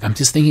Christmas channel. I'm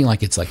just thinking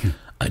it's a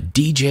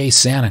DJ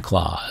Santa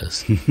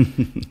Claus,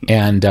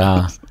 and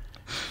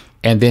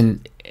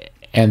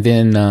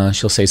then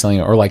she'll say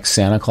something, or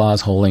Santa Claus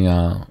holding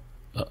a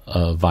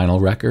vinyl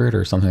record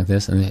or something like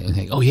this, and they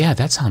think, oh yeah,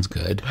 that sounds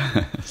good.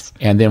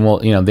 And then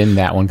then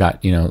that one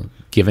got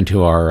given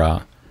to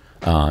our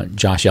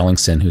Josh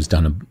Ellingson, who's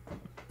done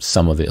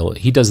some of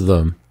he does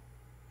the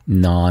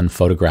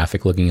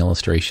non-photographic looking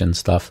illustration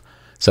stuff.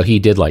 So he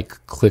did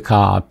Click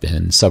Hop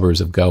and Suburbs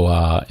of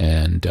Goa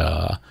and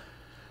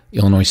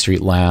Illinois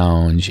Street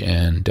Lounge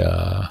and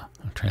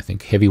I'm trying to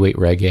think, Heavyweight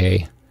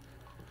Reggae.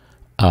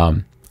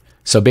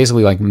 So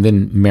basically,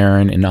 then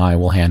Marin and I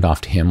will hand off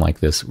to him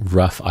this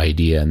rough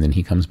idea, and then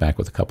he comes back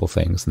with a couple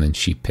things, and then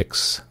she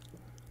picks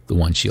the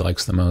one she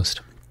likes the most.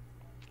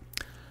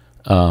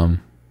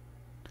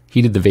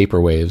 He did the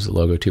Vaporwaves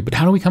logo too, but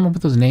how do we come up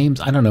with those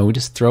names? I don't know. We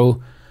just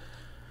throw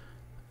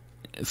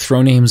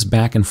throw names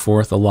back and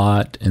forth a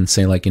lot and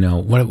say like,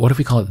 what if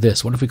we call it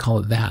this? What if we call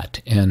it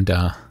that? And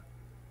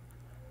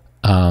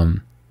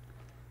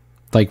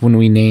like when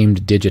we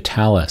named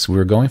Digitalis, we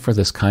were going for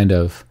this kind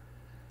of.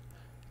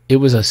 It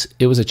was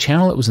a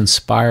channel that was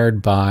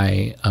inspired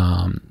by.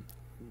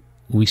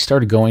 We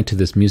started going to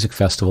this music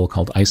festival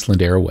called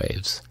Iceland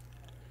Airwaves,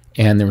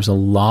 and there was a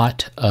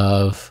lot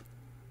of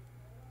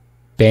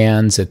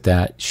bands at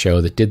that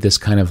show that did this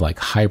kind of like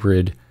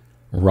hybrid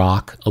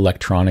rock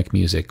electronic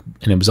music,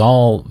 and it was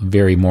all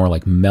very more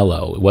like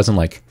mellow. It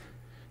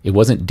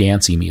wasn't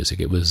dancey music.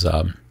 It was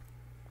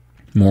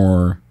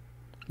more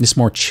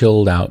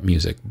chilled out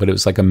music, but it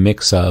was like a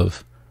mix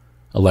of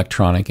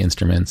electronic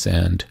instruments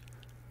and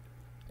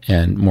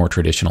more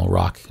traditional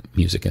rock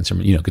music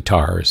instruments,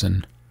 guitars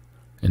and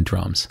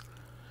drums.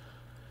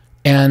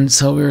 And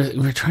so we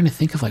were trying to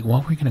think of like,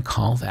 what were we going to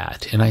call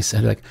that? And I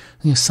said like,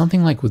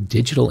 something like with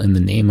digital in the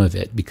name of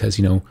it, because,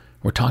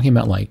 we're talking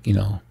about like,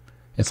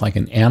 it's like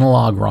an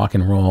analog rock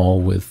and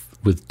roll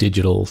with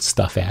digital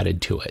stuff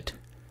added to it.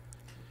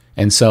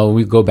 And so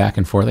we go back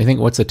and forth. I think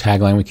what's the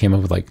tagline we came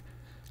up with, like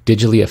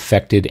digitally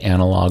affected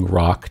analog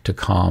rock to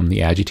calm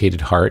the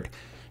agitated heart.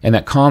 And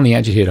that calm the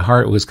agitated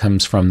heart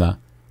comes from the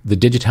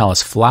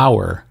Digitalis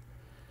flower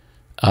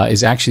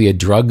is actually a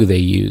drug they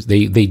use.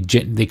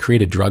 They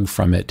create a drug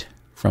from it,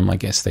 from I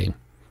guess the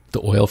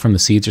oil from the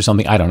seeds or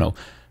something. I don't know,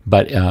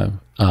 but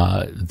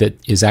that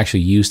is actually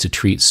used to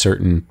treat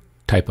certain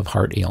type of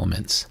heart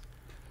ailments.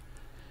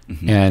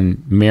 Mm-hmm.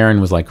 And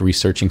Marin was like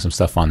researching some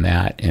stuff on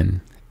that,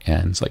 and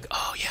it's like,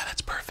 oh yeah,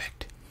 that's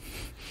perfect.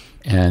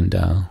 And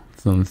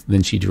so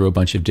then she drew a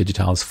bunch of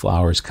Digitalis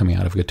flowers coming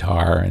out of a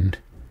guitar, and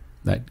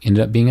that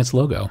ended up being its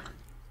logo.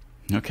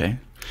 Okay.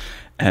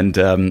 And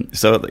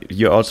so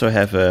you also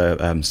have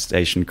a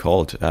station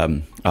called,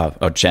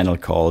 a channel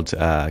called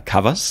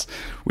Covers,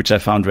 which I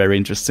found very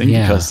interesting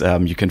because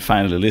you can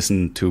finally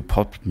listen to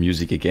pop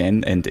music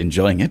again and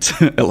enjoying it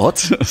a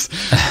lot,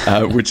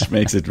 which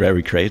makes it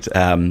very great.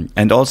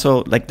 And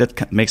also, like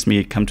that makes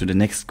me come to the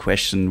next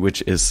question,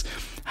 which is,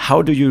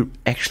 how do you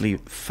actually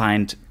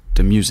find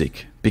the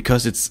music?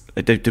 Because it's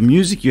the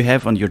music you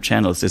have on your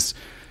channels is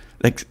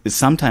like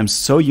sometimes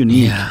so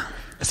unique. Yeah.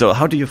 So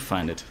how do you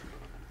find it?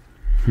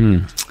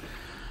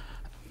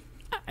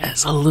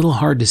 It's a little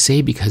hard to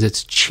say because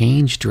it's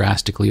changed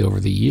drastically over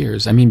the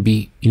years. I mean,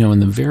 in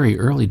the very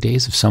early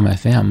days of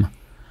SomaFM,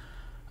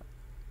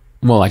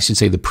 well, I should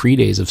say the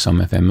pre-days of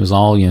SomaFM, it was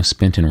all,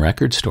 spent in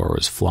record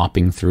stores,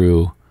 flopping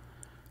through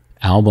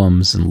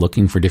albums and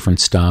looking for different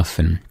stuff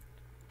and,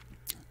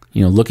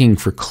 looking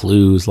for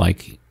clues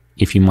like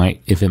if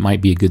it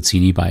might be a good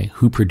CD by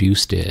who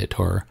produced it,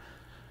 or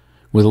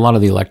with a lot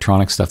of the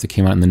electronic stuff that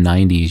came out in the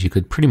 90s, you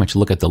could pretty much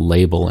look at the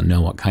label and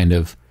know what kind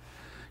of,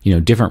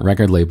 different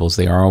record labels,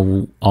 they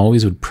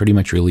always would pretty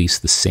much release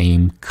the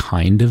same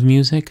kind of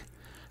music.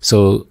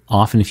 So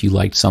often if you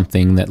liked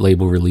something that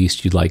label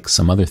released, you'd like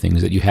some other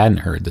things that you hadn't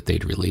heard that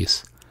they'd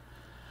release.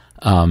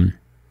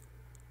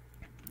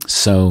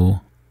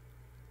 So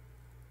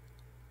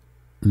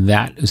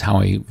that is how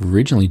I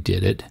originally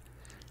did it.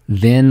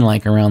 Then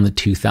like around the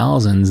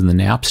 2000s in the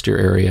Napster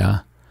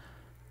area,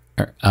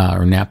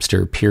 or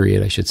Napster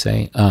period, I should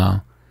say,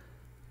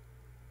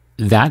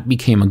 that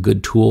became a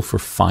good tool for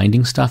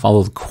finding stuff,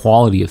 although the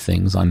quality of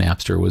things on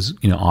Napster was,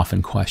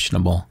 often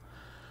questionable.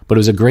 But it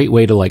was a great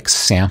way to like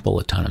sample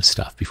a ton of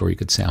stuff before you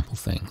could sample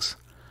things.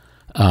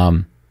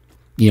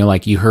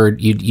 Like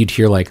you'd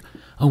hear like,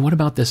 oh, what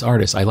about this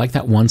artist? I like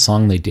that one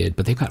song they did,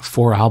 but they've got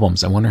 4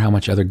 albums. I wonder how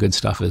much other good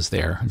stuff is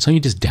there. And so you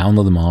just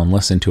download them all and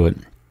listen to it.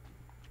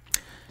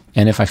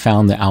 And if I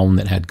found the album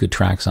that had good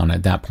tracks on it,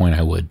 at that point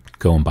I would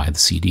go and buy the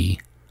CD.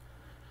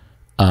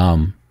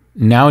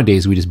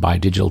 Nowadays we just buy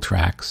digital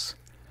tracks.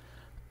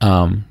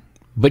 But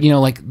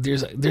like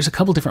there's a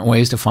couple different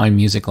ways to find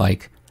music.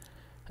 Like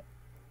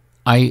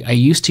I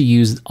used to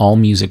use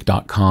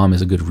allmusic.com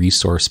as a good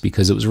resource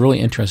because it was really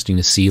interesting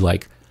to see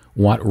like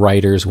what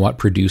writers, what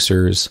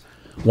producers,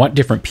 what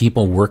different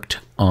people worked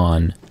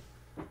on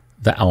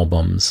the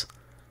albums.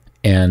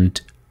 And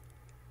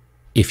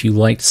if you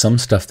liked some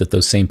stuff that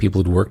those same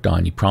people had worked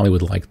on, you probably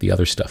would like the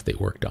other stuff they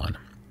worked on.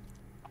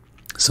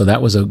 So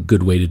that was a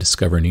good way to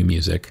discover new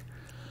music.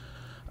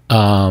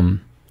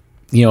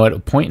 At a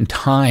point in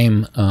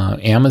time,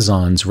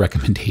 Amazon's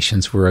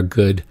recommendations were a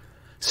good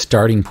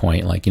starting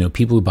point. Like,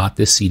 people who bought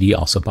this CD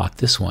also bought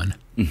this one.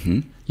 Mm-hmm.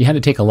 You had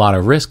to take a lot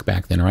of risk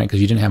back then, right?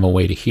 Because you didn't have a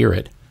way to hear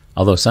it.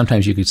 Although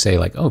sometimes you could say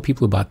like, oh,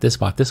 people who bought this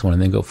one,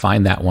 and then go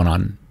find that one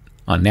on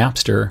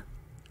Napster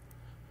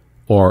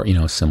or,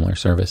 a similar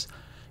service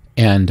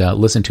and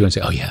listen to it and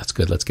say, oh yeah, that's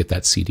good. Let's get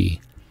that CD.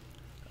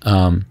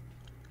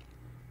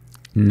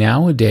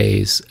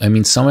 Nowadays, I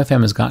mean,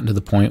 SomaFM has gotten to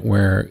the point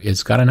where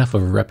it's got enough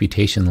of a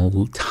reputation.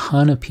 A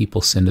ton of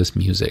people send us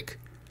music,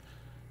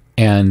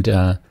 and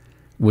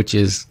which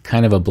is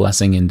kind of a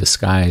blessing in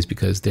disguise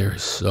because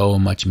there's so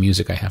much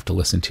music I have to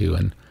listen to,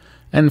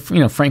 and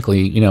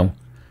frankly,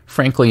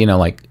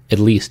 like at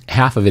least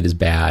half of it is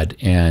bad,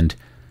 and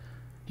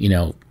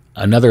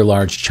another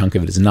large chunk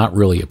of it is not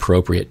really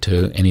appropriate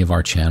to any of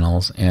our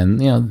channels,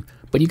 and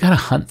But you got to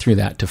hunt through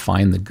that to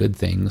find the good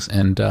things.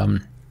 And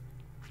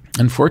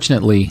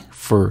unfortunately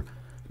for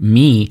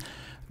me,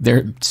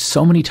 there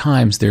so many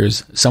times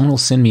someone will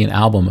send me an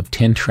album of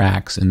 10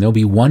 tracks and there'll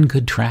be one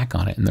good track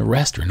on it and the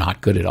rest are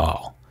not good at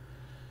all.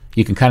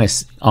 You can kind of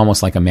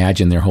almost like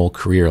imagine their whole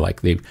career,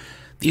 like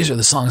these are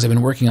the songs I've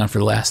been working on for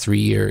the last 3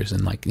 years,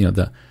 and like, you know,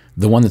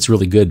 the one that's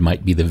really good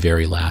might be the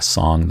very last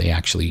song they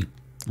actually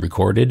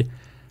recorded,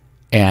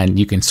 and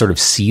you can sort of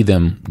see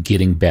them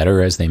getting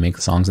better as they make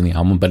the songs in the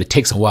album, but it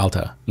takes a while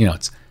to, you know,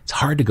 it's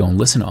hard to go and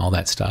listen to all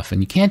that stuff,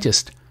 and you can't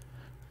just,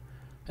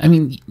 I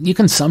mean, you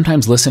can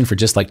sometimes listen for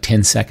just like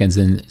 10 seconds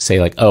and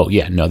say like, oh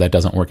yeah, no, that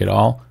doesn't work at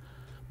all,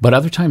 but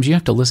other times you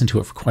have to listen to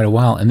it for quite a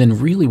while, and then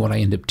really what I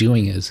end up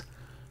doing is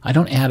I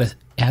don't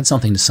add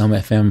something to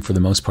SomaFM for the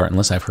most part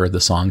unless I've heard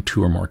the song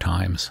 2 or more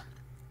times.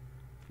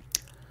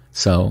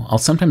 So I'll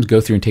sometimes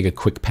go through and take a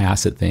quick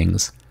pass at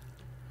things,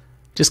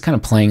 just kind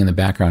of playing in the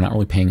background, not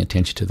really paying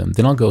attention to them.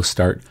 Then I'll go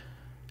start,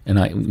 and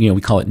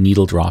we call it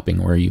needle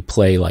dropping, where you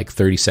play like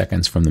 30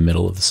 seconds from the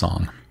middle of the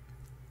song,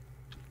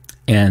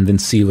 and then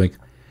see like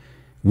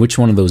which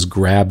one of those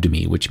grabbed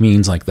me, which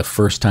means like the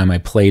first time I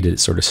played it, it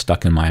sort of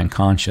stuck in my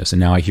unconscious, and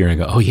now I hear it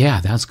and I go, oh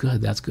yeah, that's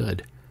good, that's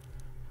good.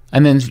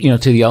 And then, you know,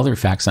 to the other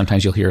fact,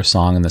 sometimes you'll hear a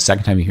song, and the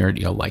second time you hear it,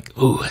 you'll like,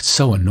 ooh, it's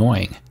so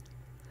annoying.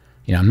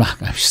 You know,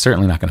 I'm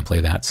certainly not going to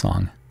play that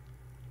song.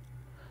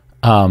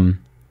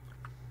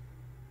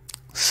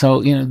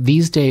 So, you know,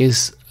 these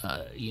days,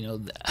 you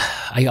know,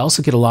 I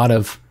also get a lot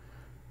of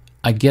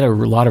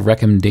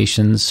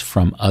recommendations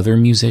from other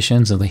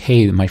musicians of like,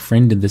 hey, my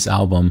friend did this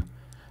album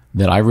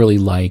that I really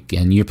like,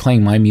 and you're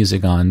playing my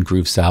music on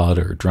Groove Salad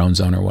or Drone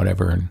Zone or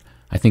whatever, and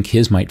I think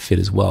his might fit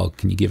as well.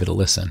 Can you give it a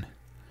listen?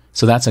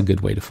 So that's a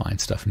good way to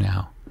find stuff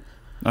now.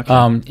 Okay.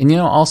 And, you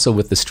know, also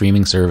with the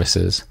streaming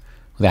services,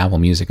 with Apple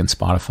Music and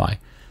Spotify,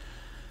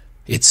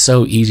 it's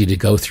so easy to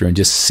go through and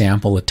just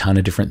sample a ton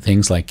of different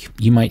things. Like,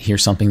 you might hear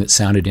something that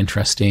sounded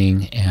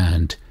interesting,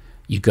 and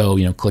you go,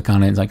 you know, click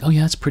on it, and it's like, oh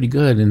yeah, that's pretty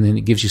good. And then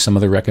it gives you some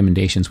other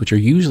recommendations, which are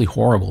usually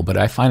horrible. But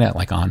I find that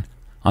like on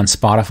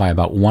Spotify,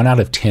 about 1 out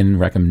of 10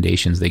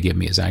 recommendations they give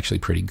me is actually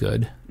pretty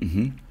good.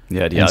 Mm-hmm.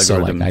 Yeah, the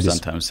algorithm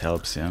sometimes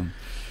helps, yeah.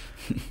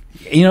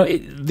 You know,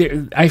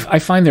 I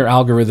find their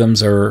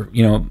algorithms are,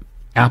 you know,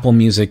 Apple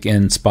Music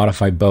and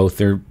Spotify both,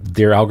 their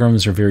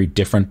algorithms are very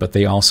different, but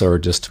they also are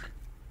just,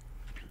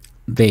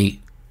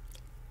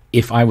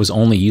 if I was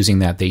only using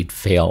that, they'd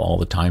fail all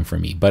the time for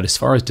me. But as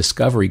far as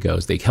discovery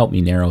goes, they help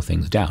me narrow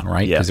things down,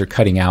 right? Because they're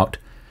cutting out,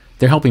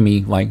 they're helping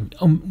me like,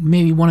 oh,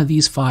 maybe one of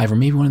these 5 or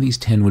maybe one of these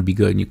 10 would be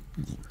good. And you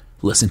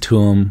listen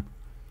to them.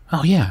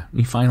 Oh yeah,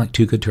 you find like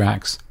 2 good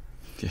tracks.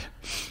 Yeah.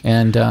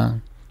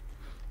 And,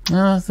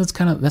 that's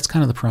kind of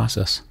the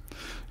process.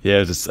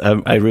 Yeah,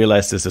 I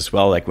realized this as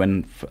well. Like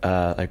when,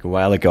 like a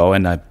while ago,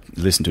 and I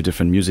listened to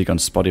different music on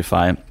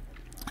Spotify,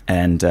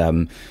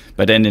 and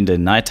but then in the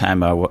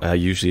nighttime, I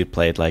usually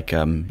played like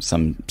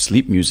some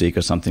sleep music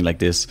or something like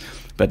this.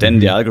 But then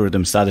the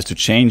algorithm started to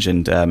change,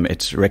 and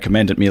it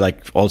recommended me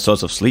like all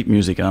sorts of sleep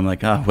music, and I'm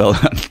like, well,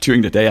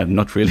 during the day I'm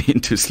not really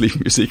into sleep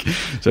music,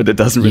 so that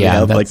doesn't really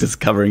help like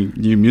discovering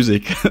new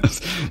music.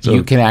 So,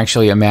 you can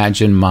actually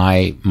imagine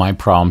my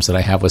problems that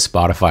I have with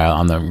Spotify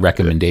on the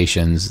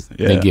recommendations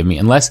they give me.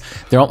 Unless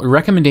their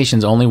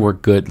recommendations only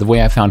work good, the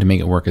way I found to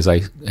make it work is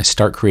I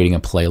start creating a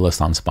playlist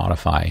on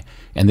Spotify,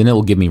 and then it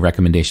will give me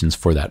recommendations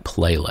for that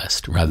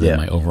playlist rather than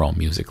my overall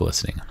music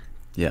listening.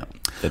 Yeah,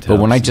 but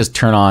when I just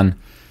turn on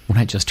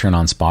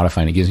Spotify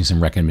and it gives me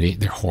some recommendations,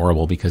 they're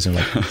horrible because they're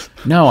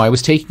like, no, I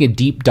was taking a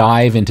deep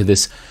dive into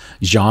this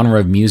genre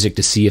of music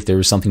to see if there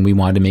was something we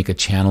wanted to make a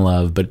channel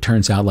of, but it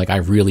turns out like I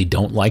really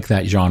don't like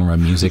that genre of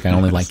music. I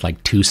only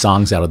like 2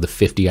 songs out of the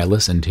 50 I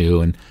listened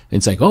to, and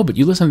it's like, oh, but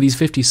you listen to these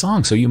 50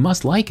 songs, so you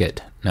must like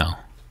it. No.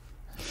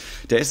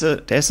 There's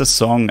a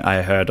song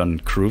I heard on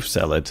Groove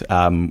Salad,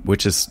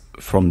 which is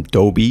from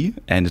Dobie,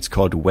 and it's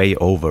called Way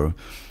Over.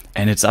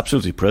 And it's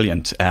absolutely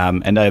brilliant.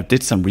 And I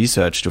did some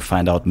research to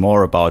find out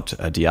more about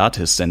the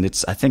artist. And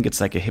I think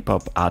it's like a hip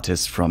hop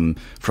artist from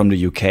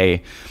the UK.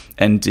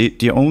 And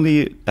the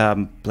only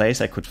place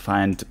I could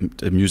find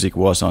the music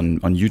was on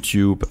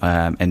YouTube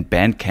and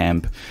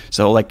Bandcamp.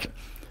 So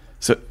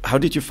how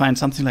did you find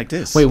something like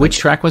this? Wait, which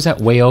track was that?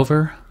 Way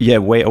Over? Yeah,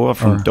 Way Over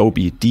from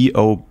Dobie.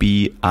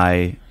 Dobie.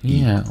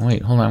 Yeah.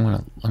 Wait, hold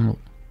on.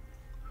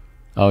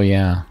 Oh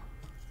yeah.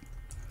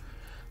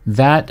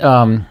 That.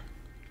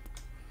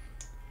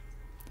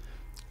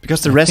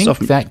 Because the rest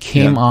of that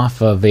came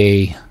off of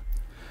a,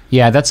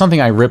 that's something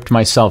I ripped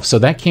myself. So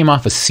that came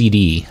off a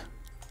CD.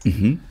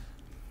 Mm-hmm.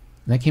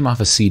 That came off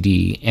a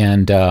CD,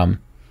 and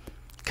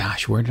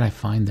gosh, where did I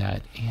find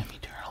that? AM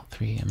Eternal,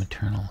 3AM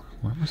Eternal.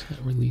 Where was that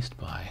released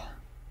by?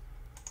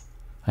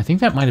 I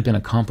think that might have been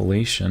a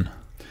compilation.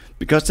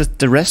 Because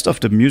the rest of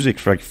the music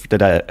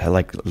that I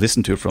like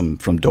listened to from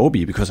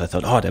Dobie, because I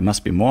thought, oh, there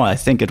must be more. I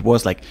think it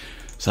was like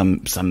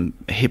some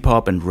hip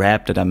hop and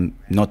rap that I'm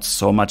not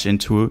so much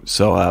into.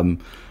 So I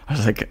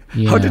was like,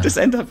 how did this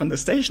end up on the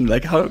station?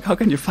 Like, how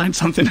can you find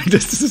something like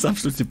this? This is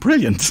absolutely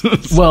brilliant.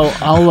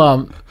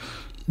 Well,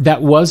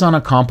 that was on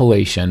a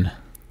compilation.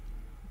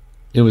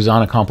 it was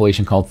on a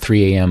compilation called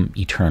 3 a.m.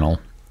 Eternal.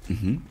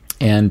 Mm-hmm.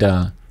 And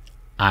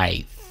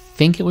I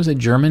think it was a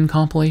German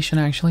compilation,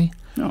 actually.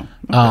 Oh,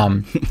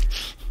 okay.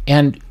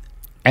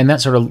 And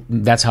that's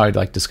how I'd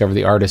like discover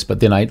the artist. But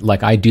then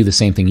I do the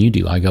same thing you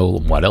do. I go,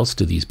 what else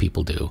do these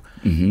people do?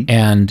 Mm-hmm.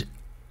 And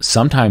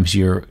sometimes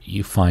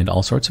you find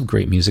all sorts of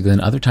great music. Then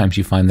other times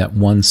you find that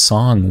one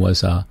song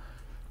was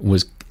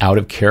out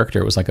of character.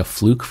 It was like a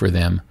fluke for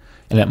them.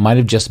 And it might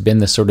have just been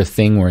the sort of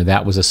thing where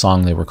that was a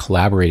song they were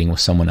collaborating with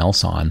someone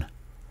else on,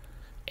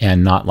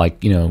 and not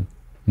like,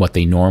 what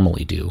they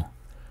normally do.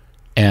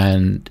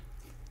 And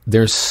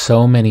there's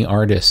so many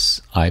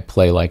artists I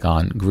play like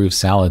on Groove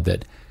Salad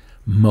that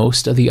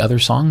most of the other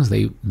songs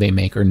they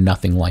make are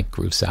nothing like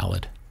Groove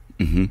Salad.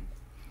 Mm-hmm.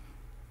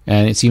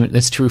 And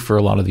it's true for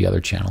a lot of the other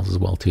channels as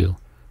well too.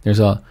 There's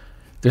a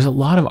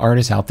lot of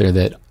artists out there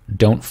that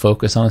don't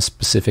focus on a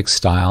specific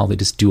style. They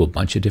just do a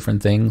bunch of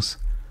different things.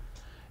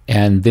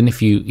 And then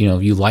if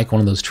you like one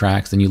of those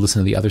tracks, then you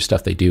listen to the other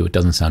stuff they do, it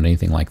doesn't sound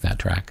anything like that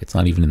track. It's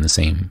not even in the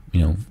same,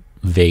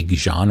 vague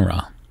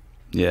genre.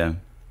 Yeah.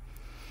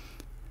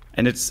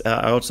 And it's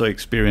I also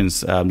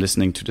experience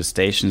listening to the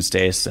stations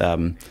days.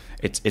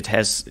 It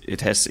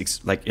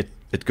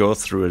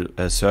goes through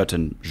a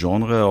certain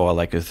genre, or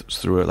like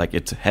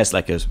it has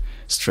like a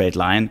straight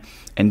line,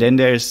 and then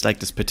there's like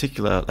this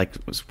particular like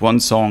one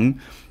song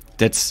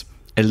that's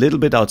a little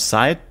bit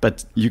outside,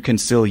 but you can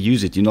still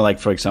use it. Like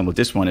for example,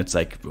 this one, it's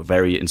like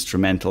very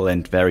instrumental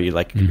and very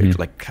like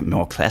like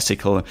more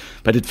classical,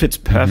 but it fits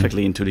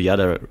perfectly into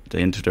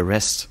the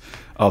rest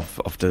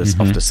of the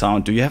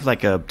sound. Do you have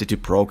did you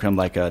program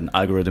like an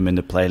algorithm in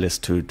the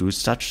playlist to do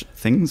such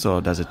things,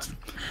 or does it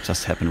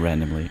just happen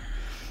randomly?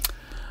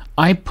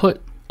 I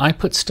put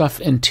stuff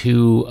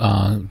into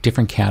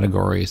different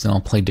categories, and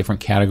I'll play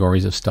different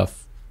categories of stuff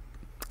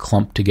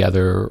clumped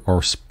together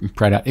or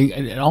spread out.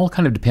 It all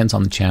kind of depends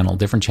on the channel.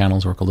 Different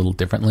channels work a little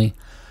differently.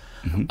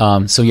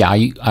 Mm-hmm. So yeah,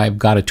 I've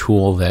got a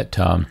tool that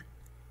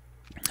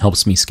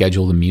helps me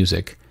schedule the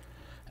music,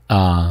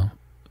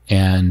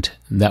 and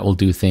that will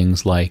do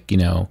things like,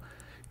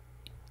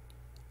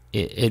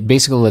 it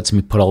basically lets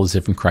me put all these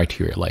different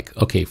criteria. Like,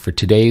 okay, for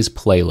today's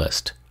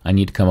playlist, I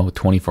need to come up with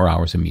 24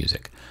 hours of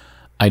music.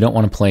 I don't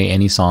want to play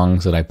any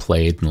songs that I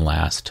played in the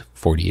last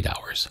 48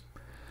 hours.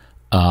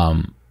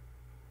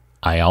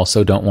 I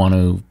also don't want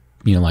to,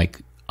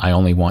 I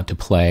only want to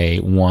play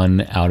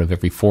one out of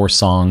every 4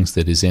 songs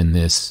that is in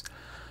this,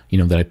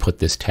 that I put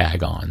this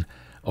tag on,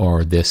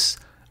 or this.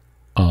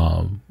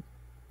 I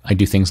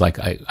do things like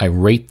I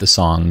rate the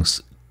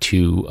songs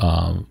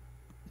to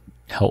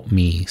help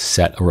me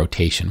set a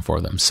rotation for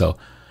them. So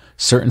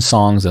certain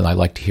songs that I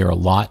like to hear a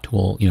lot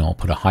I'll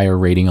put a higher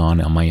rating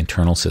on my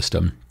internal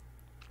system.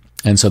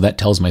 And so that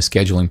tells my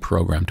scheduling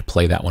program to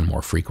play that one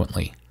more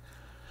frequently.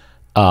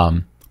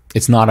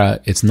 It's not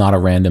a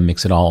random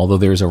mix at all, although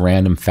there's a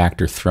random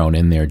factor thrown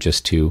in there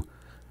just to,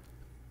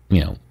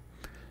 given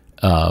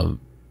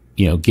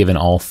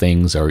all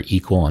things are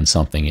equal on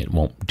something, it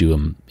won't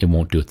do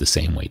it the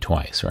same way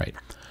twice, right?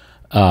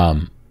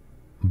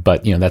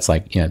 But that's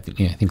like, I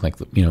think like,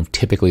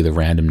 typically the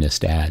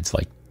randomness adds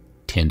like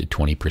 10 to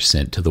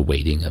 20% to the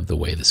weighting of the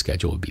way the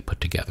schedule would be put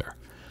together.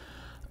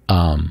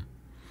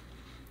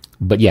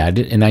 But yeah,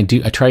 and I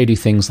try to do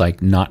things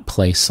like not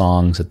play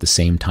songs at the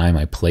same time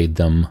I played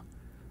them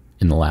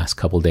in the last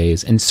couple of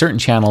days. And certain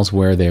channels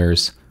where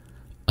there's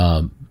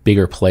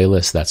bigger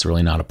playlists, that's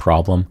really not a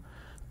problem.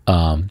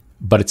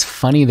 But it's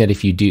funny that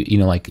if you do,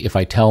 like if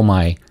I tell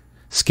my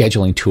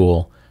scheduling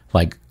tool,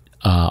 like,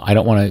 I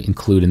don't want to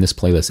include in this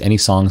playlist any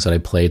songs that I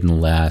played in the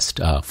last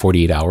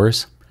 48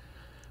 hours,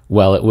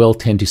 well, it will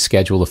tend to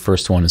schedule the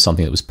first one as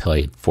something that was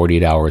played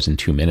 48 hours and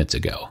 2 minutes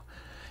ago.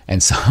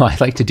 And so I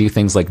like to do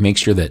things like make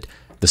sure that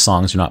the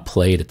songs are not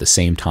played at the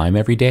same time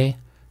every day, and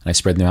I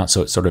spread them out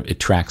so it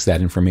tracks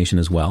that information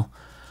as well.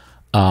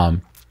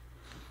 That's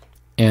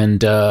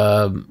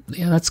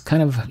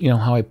kind of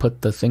how I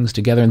put the things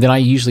together. And then I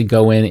usually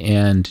go in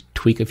and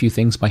tweak a few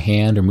things by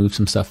hand or move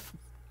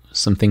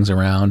some things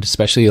around,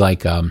 especially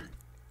like I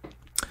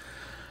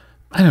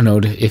don't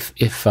know,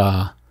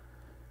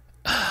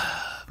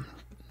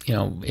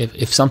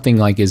 if something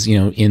like is,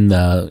 in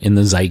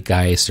the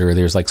zeitgeist, or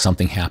there's like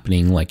something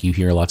happening, like you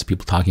hear lots of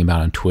people talking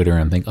about on Twitter,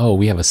 and think, oh,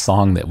 we have a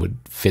song that would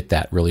fit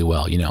that really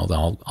well.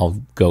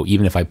 I'll go,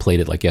 even if I played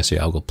it like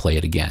yesterday, I'll go play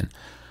it again.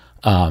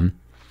 And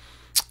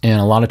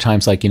a lot of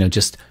times, like, I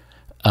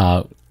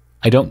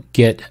don't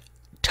get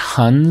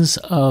tons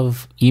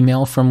of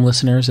email from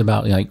listeners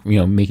about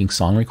making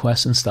song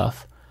requests and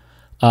stuff.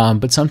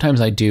 But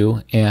sometimes I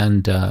do.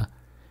 And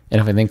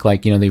if I think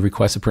like, they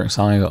request a certain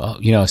song, I go, oh,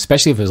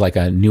 especially if it's like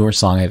a newer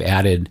song I've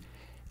added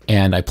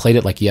and I played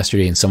it like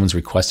yesterday and someone's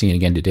requesting it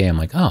again today, I'm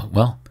like, oh,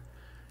 well,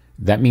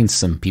 that means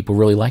some people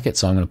really like it.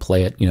 So I'm going to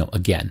play it,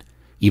 again,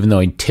 even though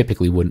I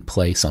typically wouldn't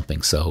play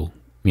something. So,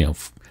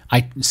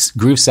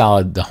 Groove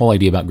Salad, the whole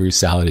idea about Groove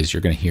Salad is you're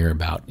going to hear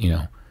about,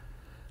 you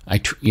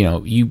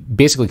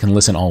basically can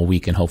listen all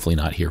week and hopefully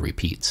not hear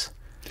repeats,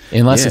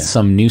 unless it's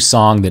some new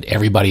song that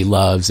everybody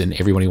loves and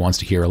everybody wants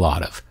to hear a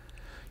lot of.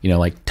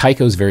 Like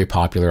Tycho's very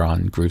popular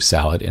on Groove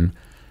Salad, and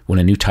when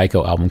a new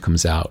Tycho album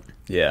comes out,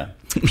 Yeah.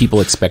 people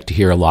expect to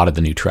hear a lot of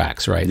the new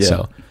tracks, right? Yeah.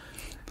 So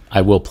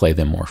I will play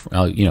them more.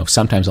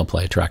 Sometimes I'll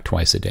play a track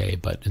twice a day,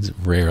 but it's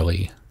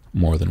rarely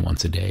more than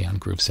once a day on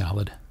Groove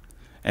Salad.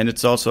 And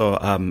it's also,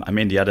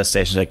 the other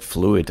stations like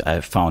Fluid,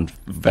 I found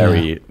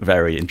very,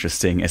 very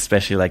interesting,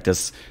 especially like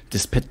this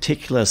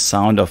particular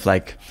sound of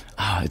like,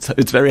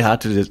 it's very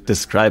hard to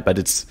describe, but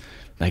it's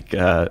like,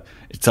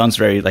 it sounds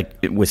very like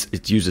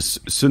it uses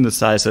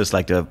synthesizers,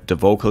 like the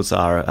vocals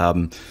are,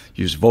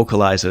 use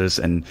vocalizers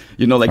and,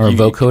 like. Or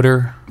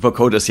vocoder?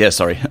 Vocoders, yeah,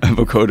 sorry,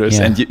 vocoders.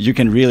 Yeah. And you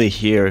can really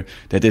hear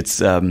that it's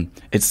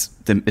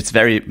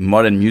very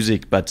modern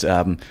music, but,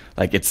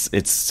 like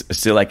it's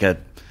still like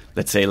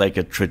let's say like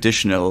a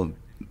traditional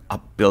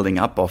building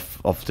up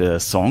of the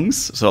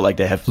songs. So like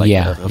they have like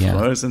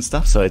refrains and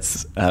stuff. So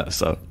it's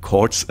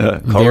chords,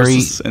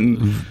 choruses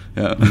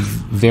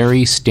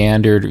very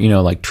standard,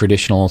 like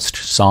traditional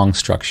song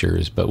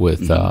structures, but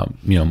with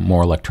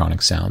more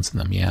electronic sounds in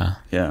them. Yeah.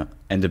 Yeah.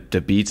 And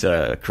the beats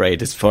are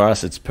great. For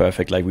us, it's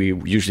perfect. Like we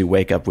usually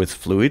wake up with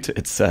Fluid.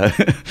 It's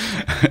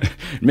it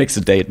makes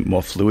the day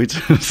more fluid.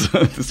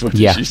 So that's what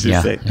you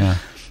usually say. Yeah.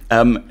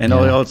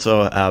 I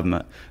also,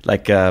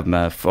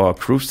 for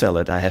Groove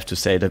Salad, I have to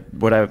say that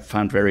what I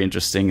found very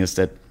interesting is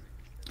that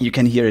you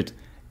can hear it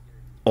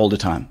all the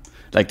time.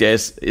 Like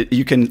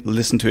you can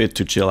listen to it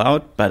to chill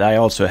out, but I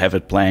also have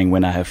it playing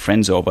when I have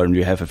friends over and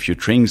we have a few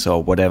drinks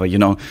or whatever,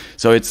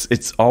 So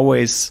it's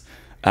always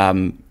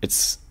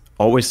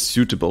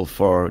suitable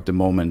for the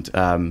moment.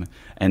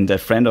 And a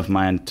friend of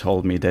mine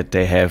told me that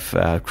they have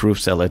Groove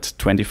Salad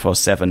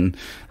 24/7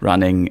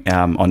 running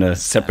on a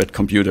separate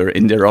computer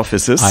in their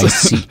offices.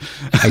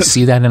 I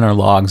see that in our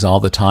logs all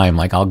the time.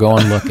 Like I'll go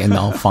and look and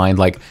I'll find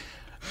like,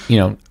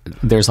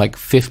 there's like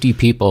 50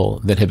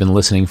 people that have been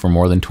listening for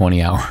more than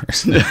 20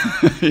 hours.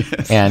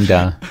 Yes.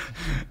 And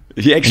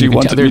he actually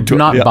wanted me to... They're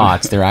not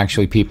bots, they're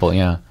actually people,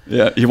 yeah.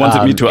 Yeah, he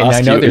wanted me to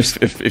ask you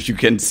if you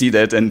can see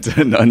that, and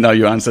now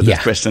you answered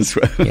that question as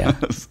well. Yeah.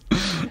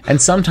 And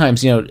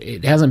sometimes,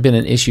 it hasn't been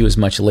an issue as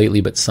much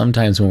lately, but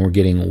sometimes when we're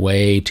getting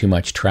way too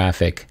much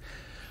traffic,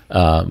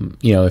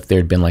 if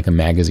there'd been like a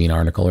magazine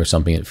article or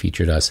something that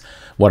featured us,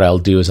 what I'll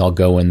do is I'll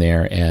go in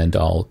there and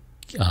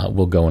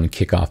we'll go and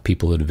kick off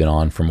people that have been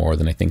on for more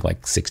than I think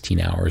like 16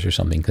 hours or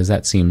something, because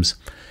that seems,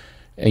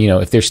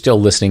 if they're still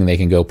listening, they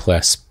can go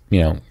plus,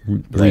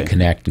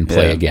 reconnect and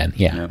play again.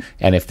 Yeah.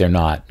 And if they're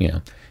not,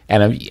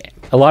 and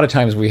a lot of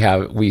times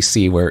we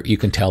see where you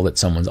can tell that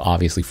someone's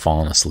obviously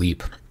fallen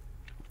asleep.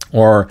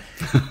 Or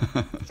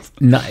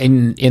not,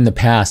 in the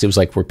past, it was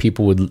like where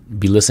people would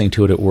be listening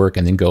to it at work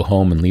and then go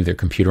home and leave their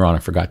computer on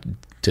and forgot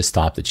to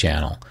stop the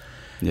channel.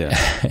 Yeah.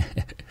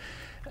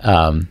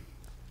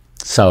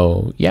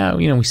 So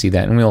we see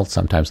that, and we'll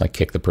sometimes like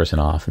kick the person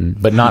off,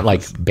 but not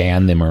like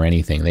ban them or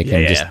anything. They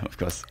can just of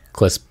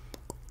course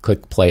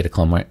click play to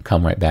come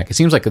right back. It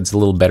seems like it's a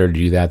little better to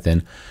do that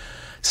than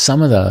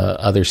some of the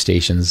other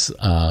stations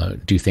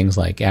do. Things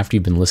like after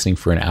you've been listening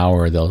for an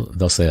hour,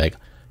 they'll say like,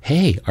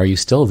 "Hey, are you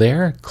still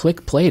there?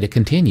 Click play to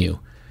continue."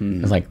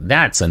 It's like,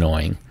 that's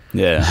annoying.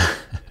 Yeah.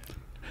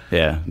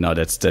 Yeah, no,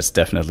 that's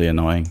definitely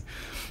annoying.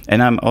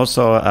 And I'm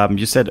also,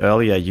 you said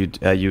earlier you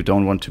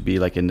don't want to be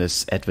like in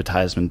this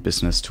advertisement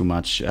business too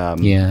much.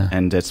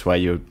 And that's why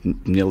you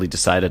nearly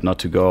decided not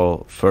to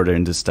go further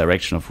in this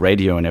direction of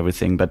radio and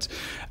everything. But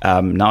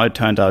now it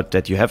turned out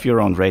that you have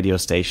your own radio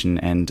station,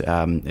 and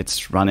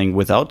it's running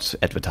without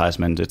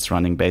advertisement. It's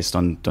running based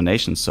on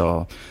donations.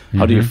 So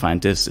how do you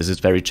find this? Is it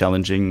very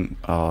challenging?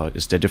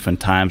 Is there different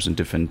times and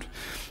different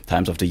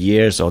times of the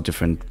years, or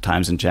different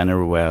times in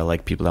general where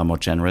like people are more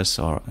generous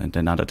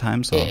than other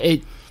times? Or?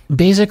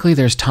 Basically,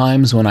 there's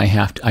times when I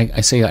have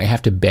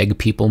to beg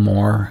people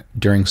more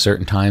during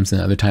certain times,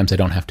 and other times I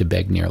don't have to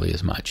beg nearly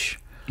as much.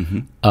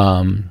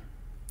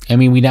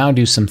 We now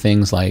do some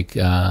things like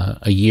a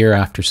year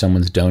after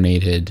someone's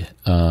donated,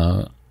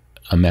 a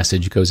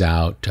message goes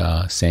out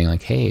saying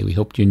like, "Hey, we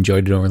hope you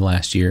enjoyed it over the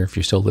last year. If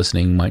you're still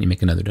listening, why don't you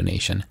make another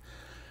donation?"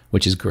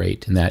 Which is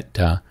great. And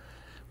that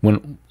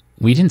when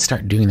we didn't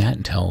start doing that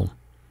until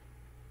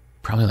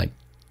probably like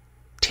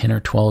 10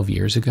 or 12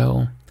 years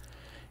ago.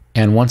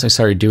 And once I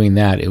started doing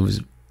that, it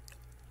was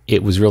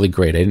really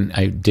great.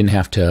 We didn't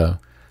have to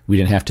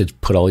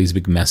put all these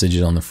big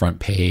messages on the front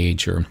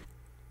page or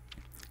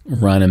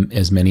run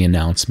as many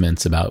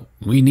announcements about,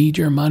 "We need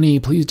your money,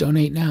 please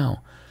donate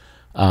now."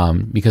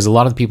 Because a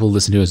lot of the people who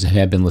listen to us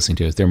have been listening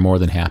to us. They're more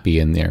than happy,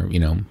 and they're,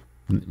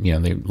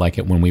 they like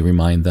it when we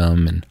remind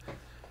them.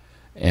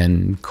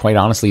 And quite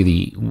honestly,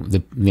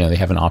 they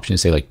have an option to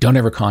say like, "Don't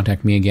ever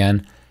contact me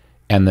again."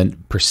 And the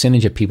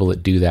percentage of people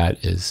that do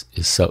that is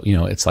so,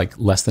 it's like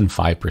less than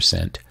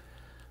 5%,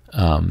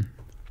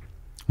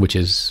 which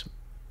is,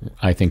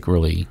 I think,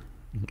 really,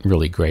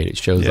 really great. It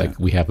shows like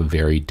we have a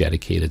very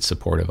dedicated,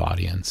 supportive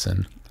audience.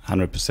 And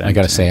 100%. I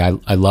got to say,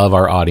 I love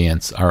our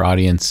audience. Our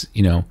audience,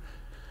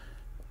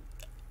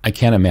 I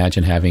can't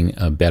imagine having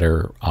a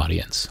better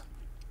audience.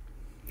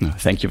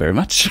 Thank you very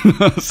much.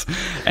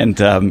 And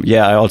I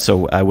will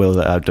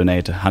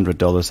donate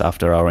 $100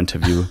 after our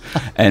interview.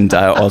 And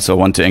I also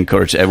want to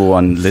encourage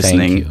everyone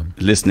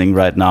listening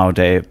right now.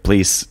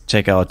 Please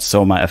check out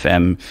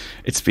SomaFM.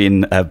 It's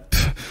been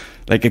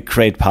like a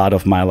great part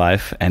of my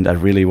life, and I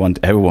really want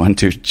everyone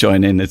to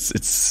join in.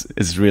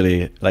 It's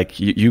really like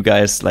you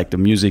guys, like the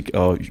music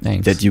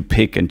that you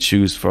pick and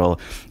choose for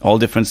all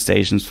different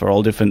stations, for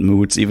all different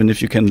moods. Even if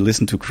you can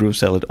listen to Groove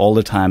Salad all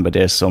the time, but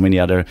there's so many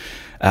other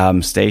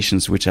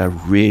stations which are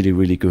really,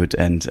 really good.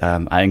 And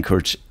I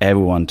encourage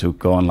everyone to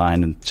go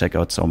online and check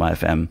out Soma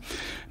FM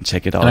and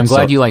check it out. And I'm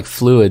glad you like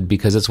Fluid,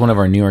 because it's one of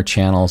our newer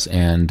channels,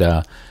 and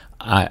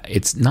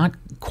it's not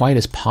quite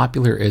as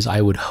popular as I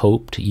would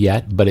hoped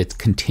yet, but it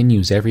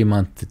continues every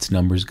month. Its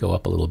numbers go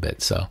up a little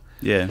bit, so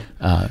yeah,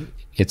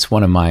 it's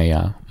one of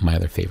my my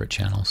other favorite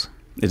channels.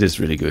 It is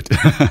really good.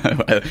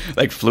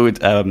 Like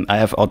Fluid, I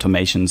have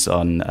automations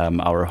on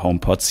our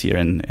HomePods here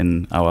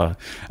in our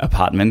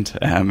apartment,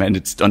 and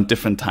it's on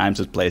different times.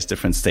 It plays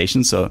different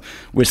stations. So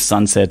with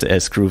sunset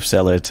as Groove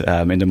Salad,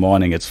 in the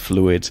morning it's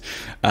Fluid.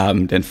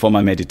 Then for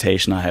my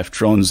meditation, I have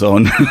Drone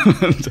Zone.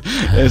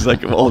 There's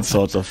like all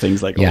sorts of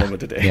things all over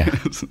the day. Yeah.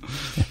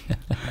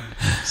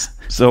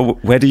 So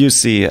where do you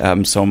see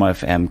Soma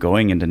FM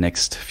going in the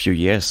next few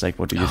years? Like,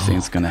 what do you think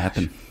is going to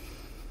happen?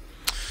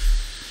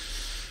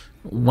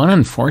 One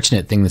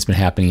unfortunate thing that's been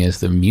happening is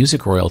the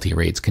music royalty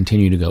rates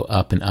continue to go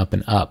up and up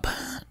and up.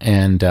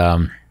 And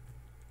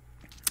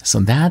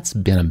so that's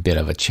been a bit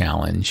of a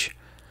challenge.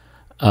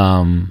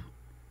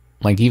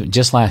 Like even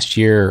just last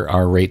year,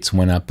 our rates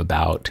went up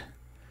about,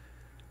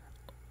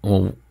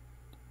 I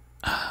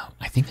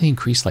think they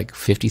increased like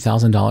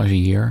 $50,000 a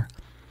year.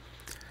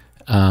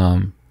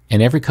 And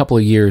every couple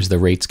of years, the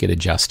rates get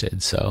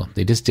adjusted. So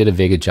they just did a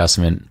big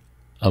adjustment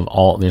of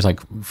all. There's like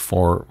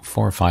four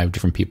or five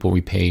different people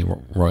we pay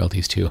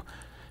royalties to,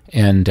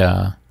 and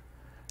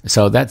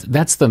so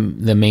that's the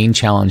main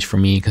challenge for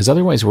me, because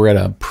otherwise we're at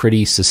a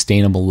pretty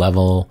sustainable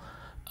level.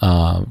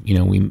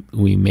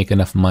 We make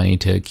enough money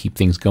to keep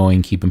things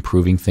going, keep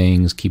improving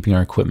things, keeping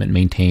our equipment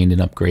maintained and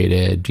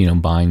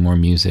upgraded. Buying more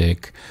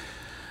music,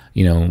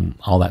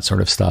 all that sort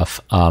of stuff.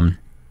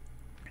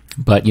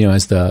 But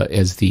as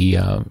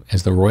the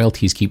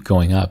royalties keep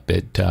going up,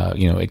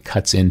 it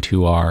cuts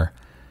into our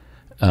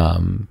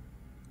the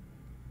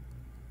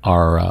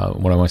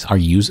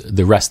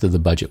rest of the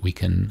budget we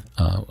can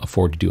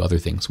afford to do other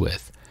things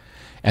with.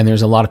 And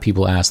there's a lot of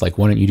people ask, like,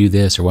 why don't you do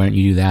this or why don't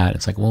you do that?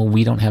 It's like, well,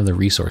 we don't have the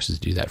resources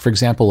to do that. For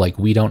example, like,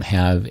 we don't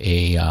have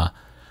a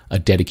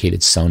dedicated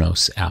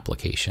Sonos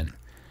application.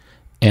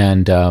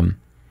 And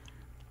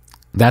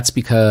that's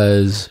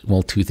because,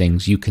 well, two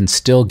things. You can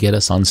still get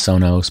us on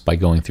Sonos by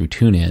going through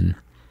TuneIn.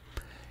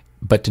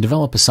 But to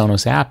develop a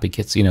Sonos app, it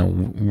gets,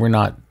 we're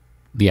not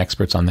the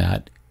experts on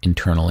that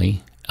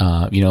internally.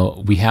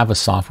 We have a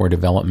software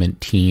development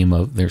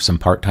team there's some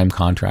part-time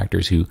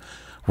contractors who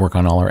work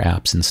on all our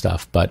apps and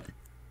stuff, but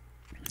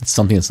it's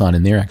something that's not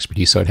in their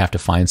expertise. So I'd have to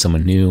find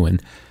someone new,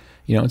 and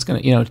it's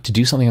going to, to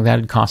do something like that,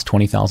 it'd cost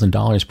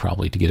 $20,000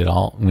 probably to get it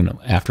all,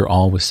 after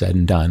all was said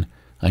and done.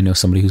 I know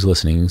somebody who's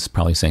listening is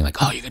probably saying like,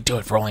 oh, you could do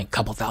it for only a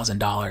couple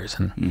 $1,000s.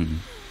 And,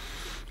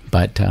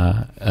 but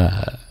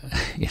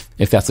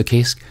if that's the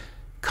case,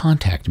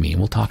 contact me and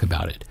we'll talk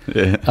about it.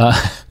 Yeah.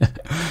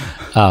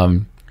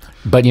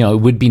 But, it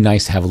would be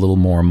nice to have a little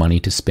more money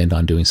to spend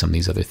on doing some of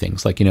these other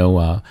things. Like,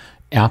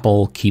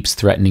 Apple keeps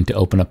threatening to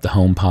open up the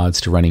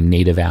HomePods to running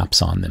native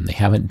apps on them. They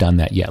haven't done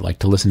that yet. Like,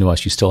 to listen to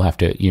us, you're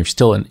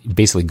still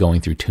basically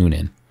going through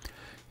TuneIn.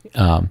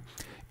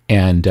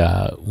 And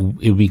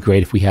it would be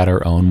great if we had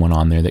our own one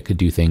on there that could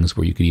do things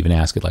where you could even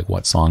ask it, like,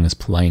 what song is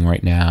playing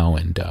right now,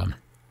 and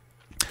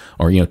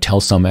or tell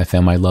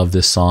SomaFM I love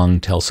this song,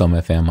 tell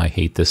SomaFM I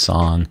hate this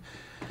song.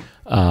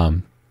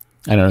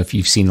 I don't know if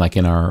you've seen, like,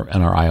 in our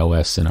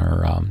iOS and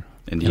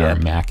our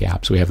Mac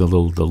apps, we have the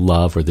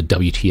love or the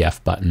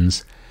WTF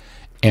buttons,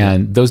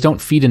 and those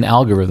don't feed an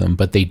algorithm,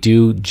 but they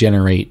do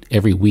generate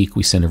every week.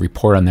 We send a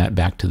report on that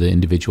back to the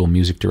individual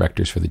music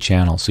directors for the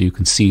channel, so you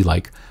can see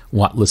like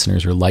what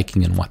listeners are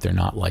liking and what they're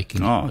not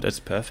liking. Oh, that's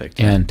perfect.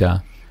 And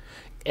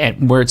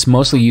where it's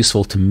mostly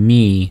useful to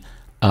me,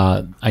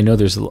 I know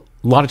there's a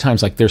lot of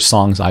times, like, there's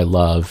songs I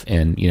love,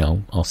 and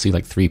I'll see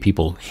like 3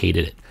 people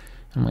hated it.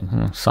 I'm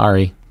like,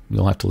 sorry.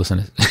 You'll have to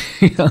listen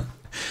to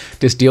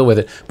just deal with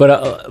it.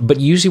 But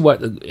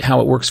usually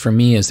how it works for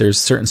me is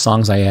there's certain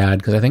songs I add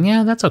because I think,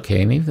 yeah, that's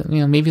okay.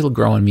 Maybe it'll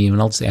grow on me,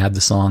 and I'll just add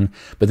the song.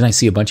 But then I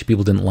see a bunch of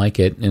people didn't like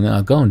it, and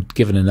I'll go and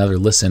give it another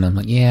listen. I'm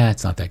like, yeah,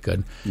 it's not that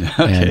good.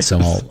 Okay. And so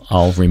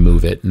I'll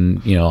remove it,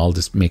 and I'll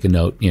just make a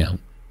note,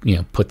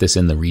 put this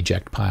in the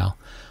reject pile.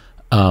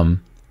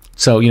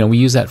 So we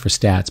use that for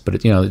stats, but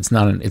it's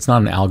not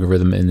an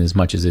algorithm in as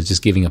much as it's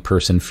just giving a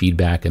person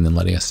feedback and then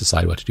letting us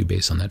decide what to do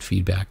based on that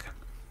feedback.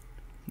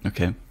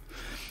 Okay.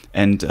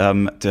 And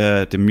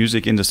the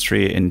music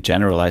industry in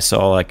general, I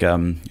saw like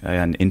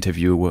an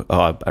interview,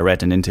 I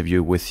read an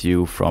interview with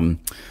you from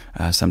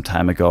some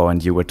time ago,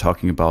 and you were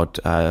talking about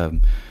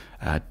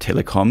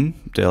telecom.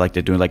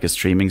 They're doing like a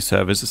streaming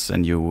services,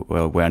 and you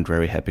weren't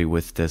very happy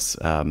with this,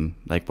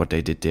 like what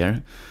they did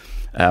there.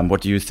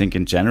 What do you think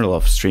in general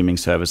of streaming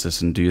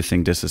services, and do you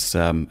think this is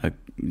a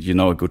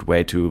good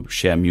way to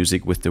share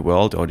music with the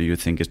world, or do you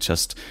think it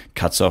just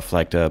cuts off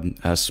like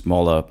a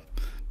smaller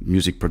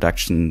music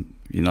production,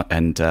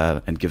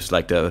 and gives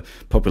like the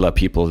popular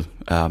people,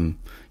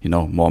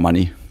 more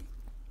money?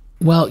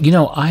 Well,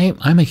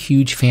 I'm a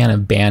huge fan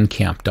of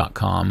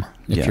Bandcamp.com,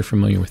 if you're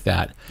familiar with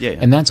that. Yeah.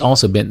 And that's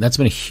been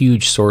a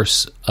huge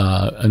source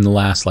in the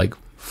last like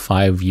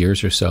 5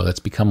 years or so. That's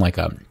become like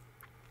a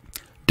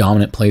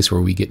dominant place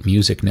where we get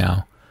music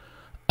now.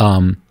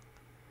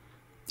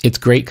 It's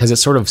great because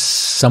it's sort of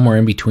somewhere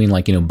in between,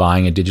 like,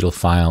 buying a digital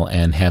file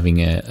and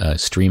having a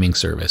streaming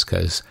service,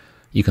 because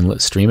you can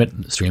stream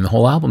the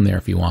whole album there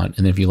if you want,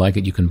 and then if you like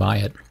it, you can buy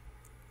it.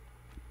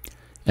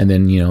 And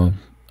then,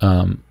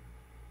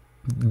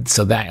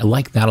 so that I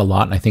like that a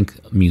lot, and I think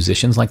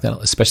musicians like that,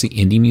 especially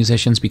indie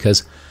musicians,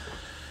 because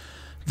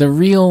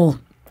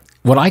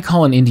what I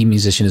call an indie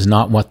musician is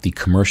not what the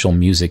commercial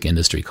music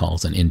industry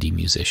calls an indie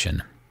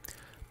musician.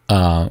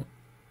 What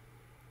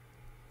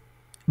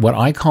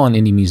I call an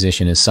indie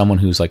musician is someone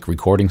who's like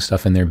recording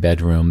stuff in their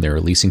bedroom, they're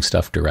releasing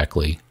stuff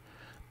directly.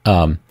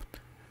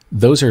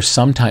 Those are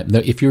sometimes,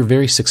 if you're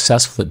very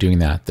successful at doing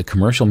that, the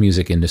commercial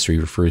music industry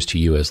refers to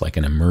you as like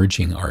an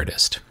emerging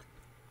artist.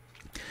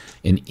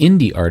 An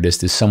indie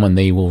artist is someone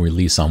they will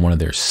release on one of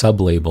their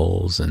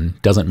sub-labels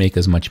and doesn't make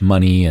as much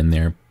money, and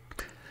they're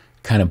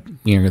kind of,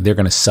 they're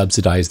going to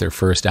subsidize their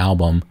first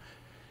album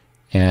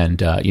and,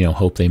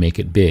 hope they make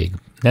it big.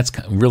 That's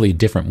really a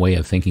different way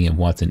of thinking of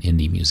what's an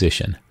indie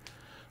musician.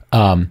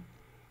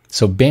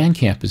 So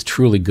Bandcamp is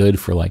truly good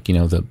for, like,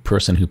 the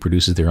person who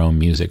produces their own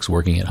music's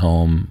working at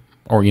home,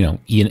 or,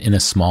 in a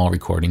small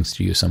recording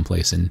studio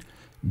someplace and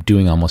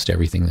doing almost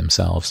everything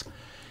themselves.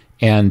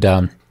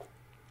 And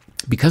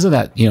because of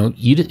that,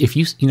 if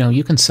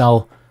you can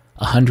sell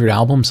 100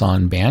 albums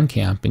on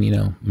Bandcamp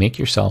and, make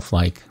yourself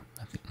like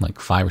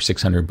 $500 or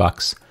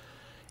 $600,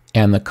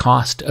 and the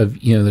cost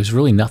of, there's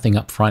really nothing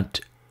up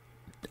front.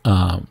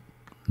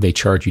 They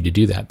charge you to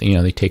do that.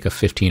 They take a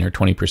 15 or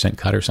 20%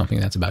 cut or something.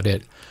 That's about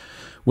it.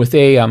 With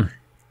a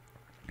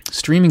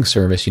streaming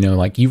service,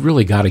 like, you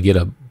really got to get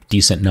a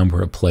decent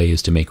number of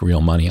plays to make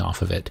real money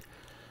off of it.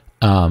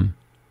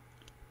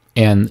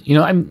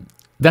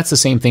 That's the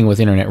same thing with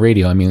internet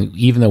radio. I mean,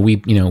 even though we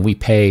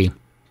pay,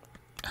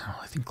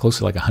 I think close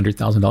to like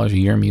 $100,000 a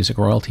year in music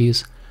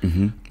royalties,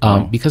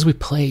 wow. Because we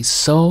play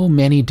so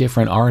many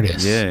different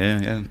artists.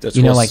 Yeah. That's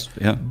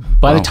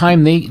by the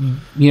time they,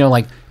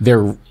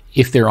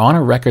 if they're on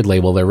a record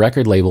label, their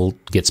record label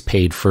gets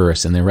paid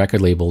first, and their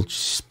record label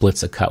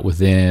splits a cut with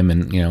them,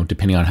 and,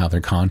 depending on how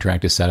their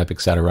contract is set up,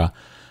 etc.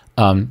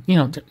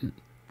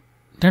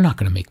 They're not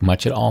going to make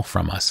much at all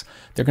from us.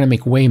 They're going to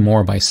make way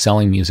more by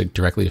selling music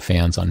directly to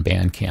fans on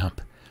Bandcamp.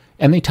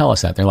 And they tell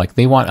us that. They're like,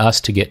 they want us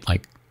to get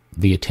like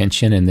the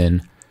attention, and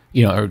then,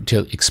 or to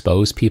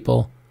expose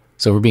people.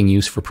 So we're being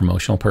used for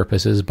promotional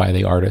purposes by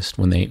the artist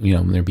when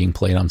they're being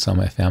played on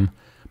SomaFM.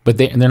 But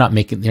they're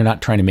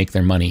not trying to make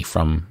their money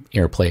from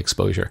airplay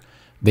exposure.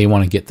 They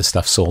want to get the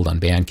stuff sold on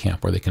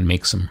Bandcamp where they can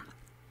make some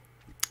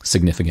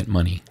significant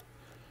money.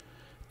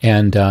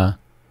 And,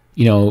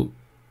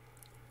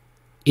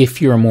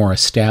 if you're a more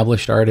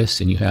established artist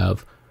and you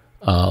have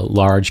a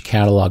large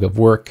catalog of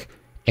work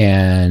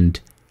and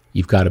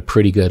you've got a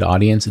pretty good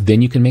audience,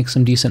 then you can make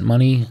some decent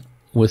money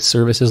with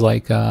services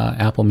like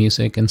Apple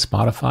Music and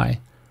Spotify.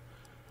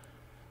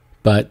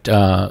 But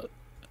the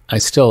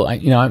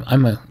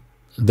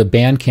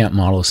Bandcamp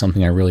model is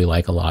something I really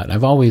like a lot.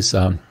 I've always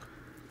hoped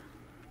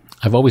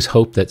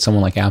that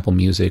someone like Apple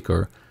Music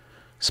or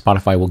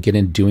Spotify will get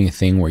into doing a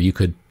thing where you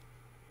could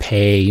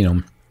pay,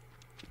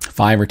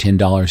 $5 or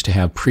 $10 to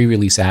have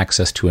pre-release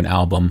access to an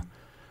album,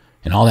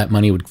 and all that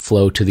money would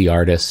flow to the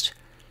artist,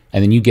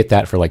 and then you get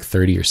that for like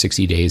 30 or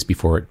 60 days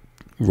before it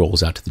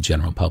rolls out to the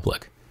general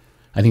public.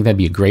 I think that'd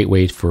be a great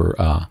way for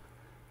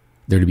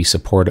there to be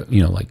support,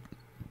 like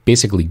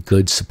basically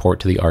good support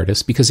to the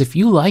artist, because if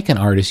you like an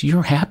artist,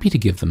 you're happy to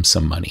give them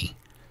some money.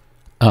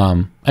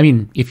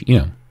 If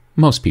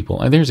most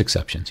people, there's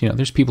exceptions,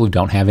 there's people who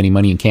don't have any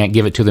money and can't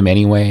give it to them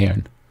anyway,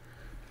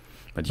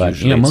 but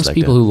most like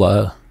people who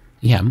love,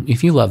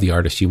 if you love the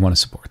artist, you want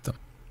to support them.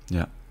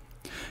 Yeah.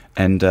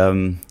 And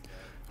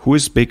who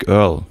is Big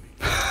Earl?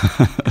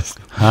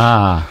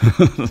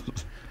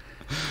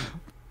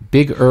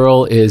 Big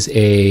Earl is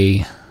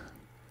a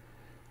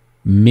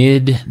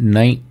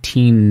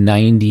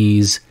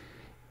mid-1990s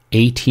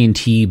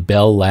AT&T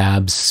Bell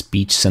Labs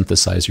speech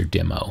synthesizer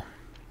demo.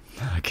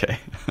 Okay.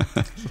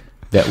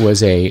 That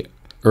was a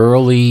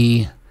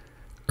early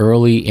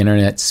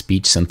internet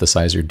speech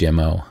synthesizer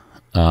demo.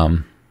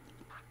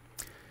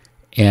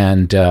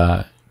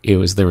 There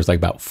was like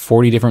about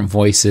 40 different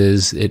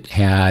voices it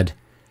had,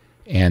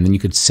 and then you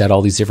could set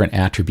all these different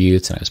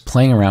attributes, and I was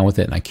playing around with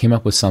it, and I came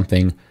up with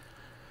something.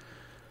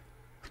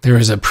 There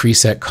was a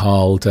preset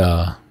called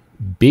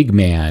big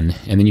man,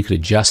 and then you could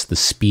adjust the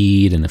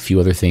speed and a few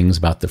other things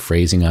about the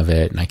phrasing of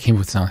it. And I came up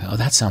with something, oh,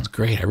 that sounds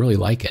great. I really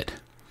like it.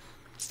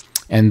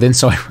 And then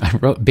so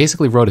I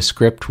basically wrote a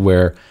script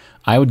where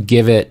I'd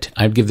give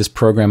this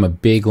program a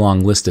big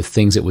long list of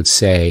things it would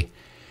say,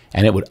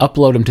 and it would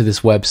upload them to this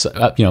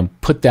website,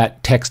 put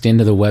that text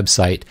into the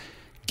website,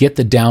 get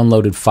the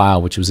downloaded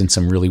file, which was in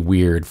some really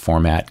weird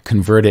format,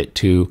 convert it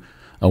to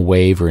a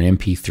WAV or an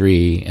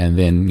MP3, and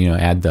then,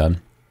 add the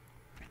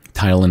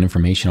title and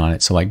information on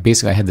it. So like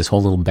basically I had this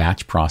whole little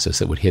batch process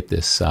that would hit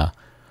this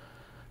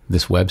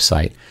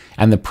website.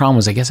 And the problem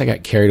was, I guess I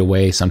got carried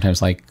away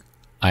sometimes. Like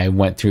I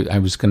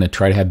was going to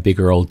try to have Big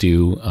Earl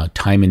do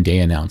time and day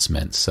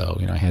announcements.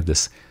 So, I had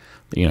this,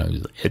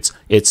 it's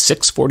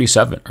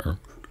 6:47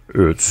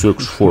 or it's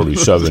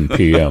 6:47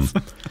 p.m.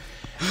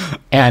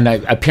 And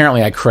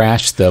apparently I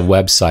crashed the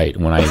website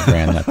when I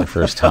ran that the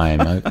first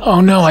time.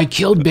 Oh no, I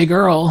killed Big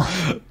Earl.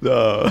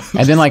 No.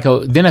 And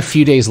then then a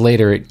few days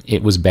later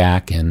it was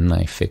back, and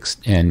I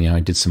fixed, and I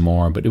did some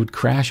more, but it would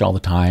crash all the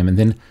time. And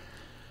then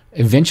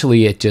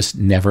eventually it just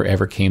never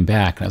ever came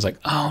back. And I was like,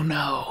 oh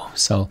no.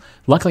 So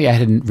luckily I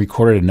hadn't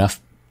recorded enough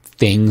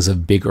things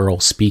of Big Earl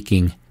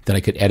speaking that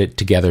I could edit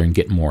together and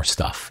get more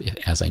stuff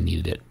as I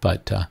needed it.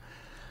 But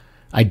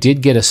I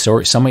did get a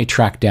story. Somebody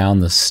tracked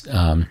down this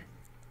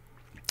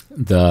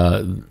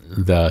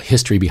the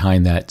history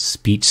behind that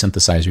speech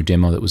synthesizer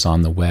demo that was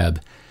on the web,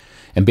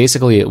 and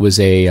basically it was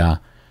a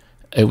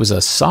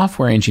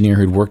software engineer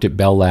who'd worked at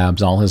Bell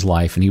Labs all his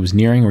life, and he was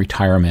nearing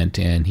retirement,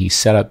 and he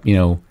set up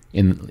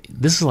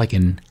this is like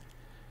in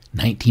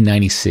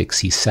 1996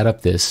 he set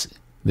up this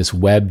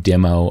web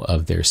demo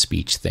of their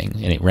speech thing,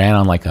 and it ran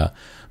on like a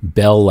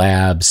Bell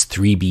Labs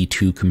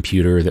 3B2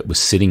 computer that was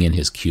sitting in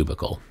his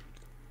cubicle,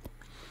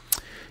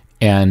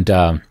 and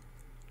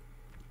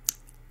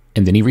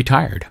then he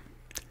retired.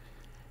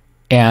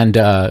 And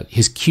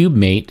his cube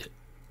mate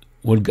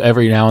would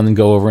every now and then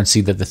go over and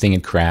see that the thing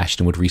had crashed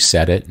and would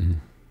reset it,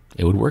 and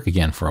it would work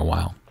again for a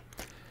while.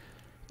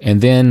 And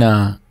then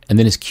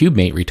his cube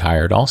mate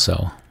retired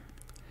also.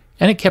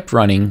 And it kept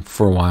running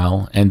for a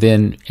while, and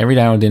then every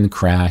now and then it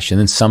crashed, and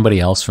then somebody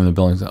else from the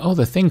building said, oh,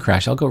 the thing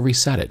crashed, I'll go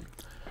reset it.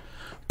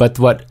 But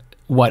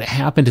what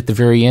happened at the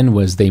very end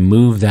was they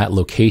moved that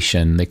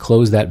location, they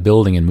closed that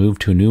building and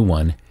moved to a new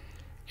one.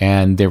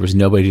 And there was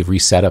nobody to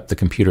reset up the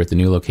computer at the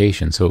new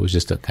location, so it was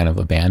just a kind of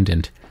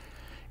abandoned.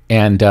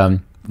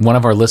 And one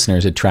of our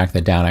listeners had tracked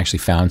that down, actually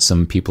found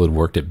some people who had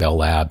worked at Bell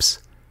Labs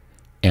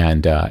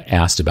and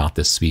asked about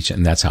this speech,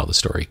 and that's how the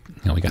story,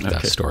 we got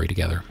that story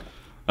together.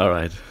 All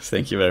right.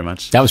 Thank you very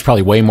much. That was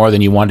probably way more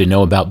than you wanted to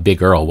know about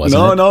Big Earl,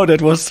 wasn't it? No,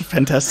 that was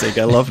fantastic.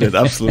 I loved it.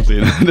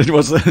 Absolutely. It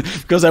was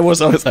because I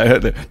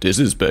heard this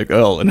is Big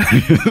Earl, and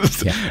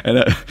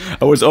I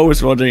was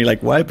always wondering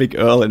like why Big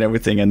Earl and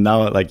everything. And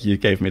now like you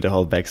gave me the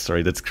whole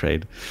backstory. That's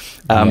great.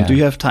 Do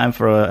you have time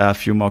for a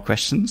few more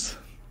questions?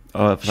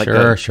 Or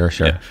like sure.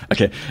 Yeah.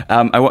 Okay.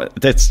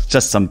 That's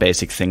just some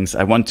basic things.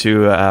 I want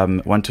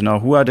to know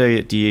who are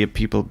the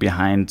people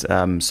behind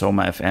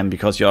SomaFM,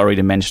 because you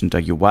already mentioned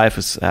your wife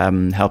is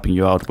helping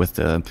you out with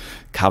the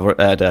cover,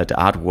 the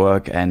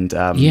artwork, and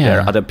there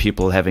are other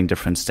people having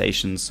different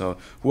stations. So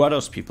who are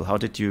those people? How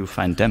did you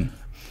find them?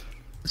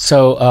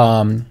 So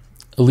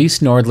Elise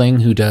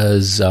Nordling, who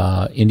does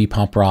indie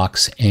pop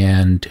rocks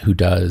and who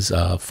does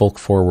folk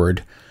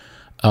forward.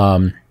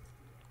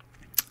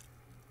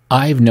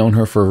 I've known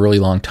her for a really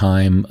long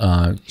time.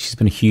 She's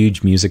been a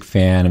huge music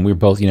fan, and we're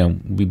both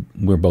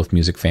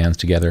music fans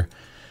together.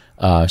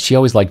 She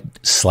always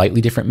liked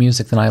slightly different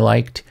music than I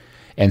liked,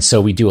 and so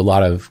we do a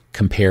lot of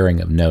comparing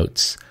of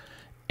notes.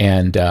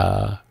 And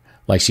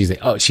like she'd say,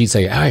 oh,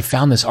 I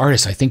found this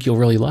artist I think you'll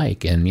really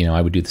like, and I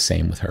would do the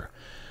same with her.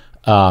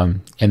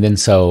 And then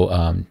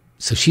so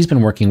she's been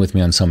working with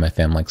me on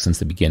SomaFM like since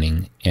the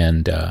beginning,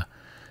 and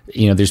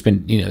there's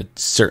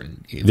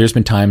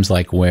been times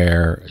like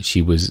where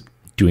she was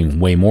doing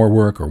way more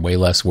work or way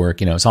less work.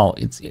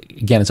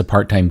 It's a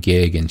part-time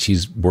gig, and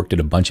she's worked at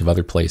a bunch of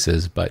other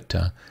places. But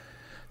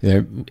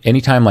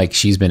anytime like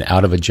she's been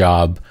out of a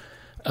job,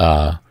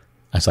 I'm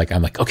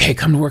like, okay,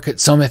 come to work at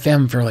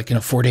SomaFM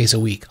for 4 days a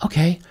week.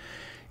 Okay.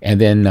 And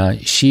then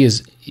she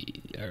is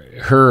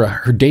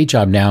her day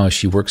job now is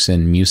she works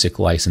in music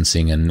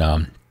licensing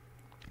and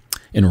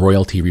in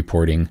royalty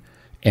reporting.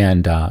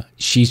 And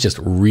she's just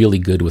really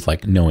good with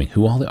like knowing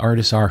who all the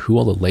artists are, who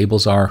all the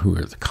labels are, who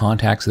are the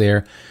contacts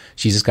there.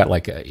 She's just got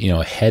like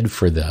a head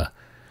for the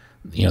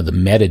the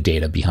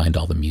metadata behind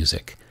all the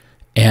music.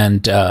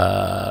 And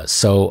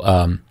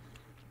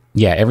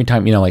every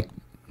time like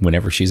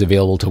whenever she's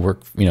available to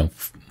work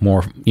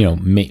more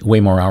way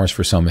more hours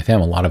for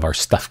SomaFM, a lot of our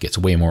stuff gets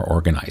way more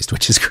organized,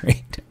 which is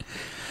great.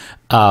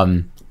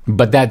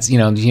 But that's she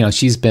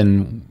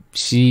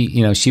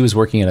was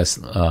working at a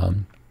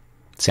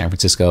San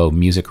Francisco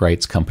music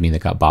rights company that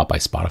got bought by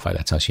Spotify.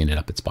 That's how she ended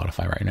up at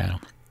Spotify right now.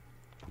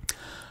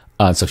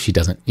 So she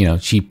doesn't,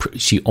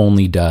 she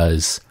only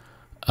does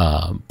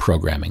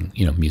programming,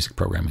 music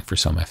programming for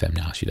SomaFM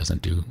now. She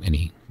doesn't do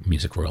any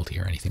music royalty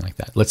or anything like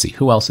that. Let's see,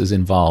 who else is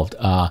involved?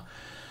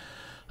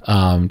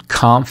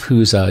 Kampf,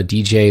 who's a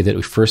DJ that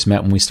we first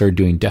met when we started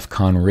doing DEF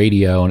CON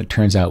radio, and it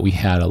turns out we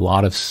had a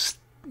lot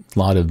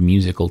of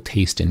musical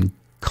taste in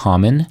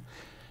common,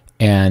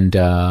 and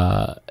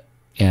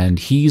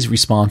he's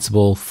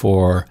responsible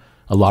for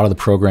a lot of the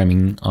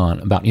programming on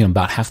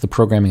about half the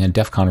programming on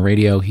DEF CON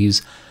radio.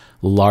 He's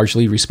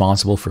largely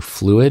responsible for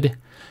Fluid.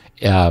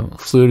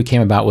 Fluid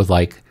came about with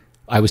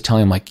I was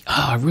telling him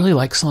I really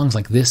like songs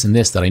like this and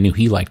this that I knew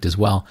he liked as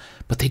well,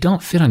 but they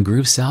don't fit on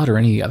Groove Salad or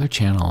any other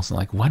channels.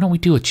 And why don't we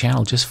do a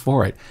channel just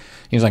for it?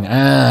 He was like,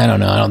 I don't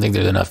know, I don't think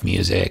there's enough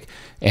music.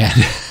 But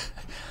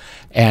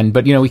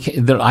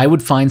I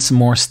would find some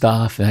more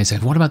stuff, and I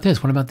said, what about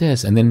this? What about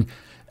this? And then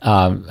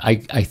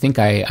I think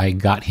I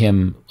got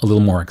him a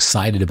little more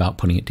excited about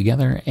putting it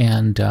together,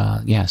 and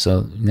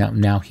so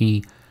now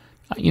he,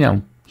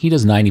 he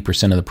does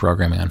 90% of the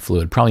programming on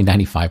Fluid, probably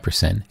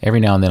 95%. Every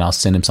now and then I'll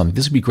send him something.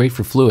 This would be great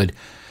for Fluid.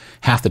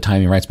 Half the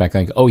time he writes back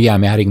oh yeah,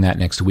 I'm adding that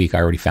next week. I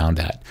already found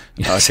that.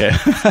 Okay.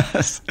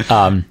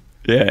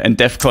 Yeah, and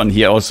DEF CON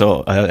he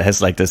also has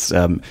this.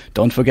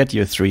 Don't forget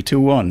your 3, 2,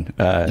 1.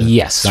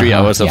 Yes, 3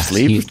 hours of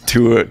sleep,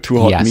 two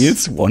hot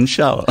meals, 1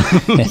 shower.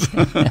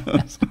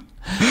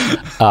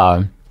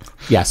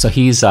 So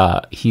he's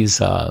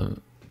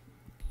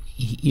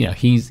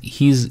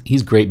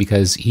great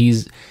because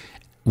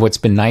what's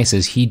been nice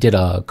is he did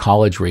a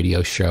college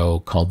radio show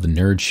called The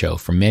Nerd Show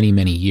for many,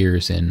 many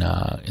years in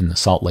the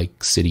Salt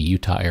Lake City,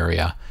 Utah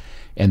area.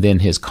 And then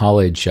his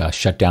college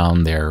shut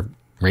down their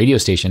radio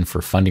station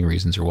for funding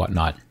reasons or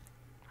whatnot.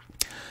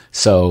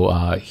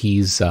 So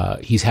he's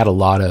had a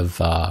lot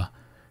of, now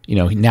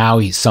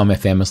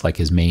SomaFM is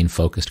his main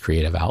focused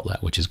creative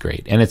outlet, which is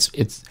great. And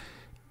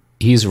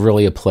he's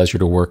really a pleasure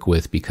to work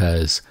with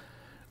because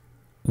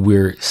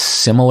we're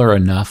similar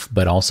enough,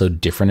 but also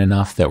different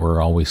enough that we're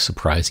always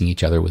surprising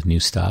each other with new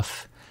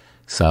stuff.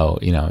 So,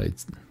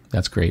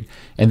 that's great.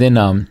 And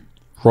then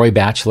Roy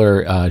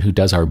Batchelor, who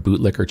does our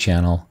Bootlicker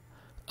channel,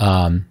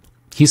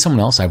 he's someone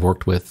else I've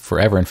worked with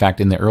forever. In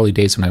fact, in the early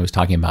days when I was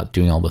talking about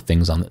doing all the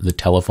things on the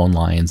telephone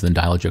lines and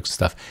dial jokes and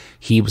stuff,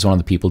 he was one of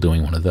the people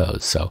doing one of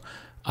those. So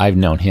I've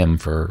known him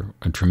for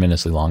a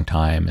tremendously long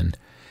time. And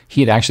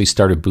he had actually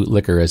started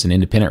Bootlicker as an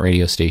independent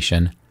radio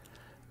station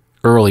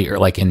earlier,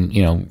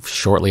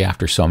 shortly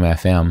after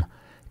SomaFM,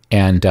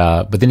 and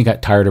but then he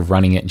got tired of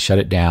running it and shut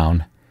it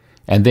down,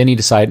 and then he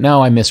decided,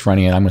 no, I miss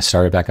running it, I'm going to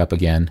start it back up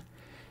again.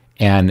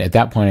 And at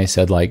that point I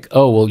said you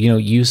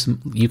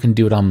can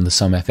do it on the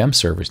SomaFM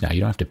servers now, you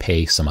don't have to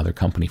pay some other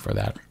company for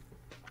that.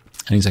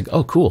 And he's like,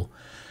 oh, cool.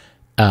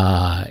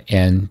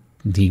 And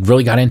he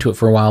really got into it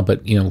for a while,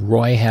 but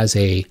Roy has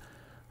he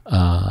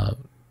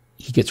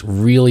gets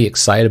really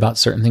excited about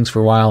certain things for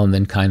a while and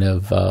then kind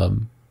of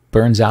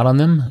burns out on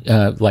them,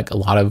 like a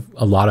lot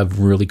of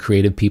really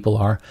creative people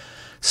are.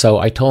 So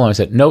I told him, I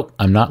said, nope,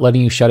 I'm not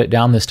letting you shut it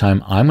down this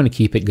time. I'm going to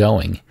keep it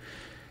going.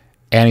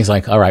 And he's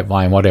like, all right,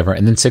 fine, whatever.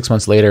 And then 6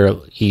 months later,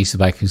 he's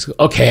like,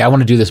 okay, I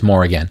want to do this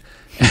more again.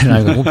 And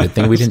I go, well, good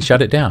thing we didn't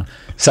shut it down.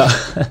 So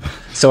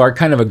our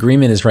kind of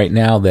agreement is right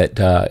now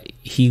that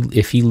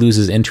if he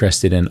loses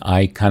interest in it,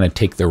 I kind of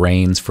take the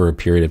reins for a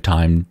period of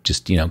time,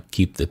 just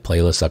keep the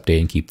playlist updated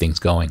and keep things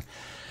going.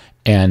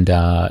 And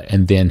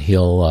then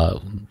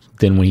he'll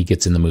then when he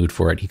gets in the mood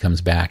for it, he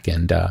comes back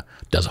and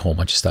does a whole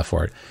bunch of stuff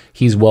for it.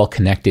 He's well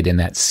connected in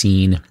that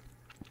scene,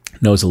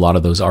 knows a lot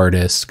of those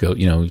artists,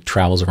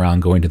 travels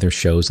around going to their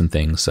shows and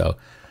things. So,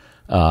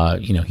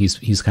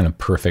 he's kind of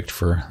perfect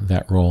for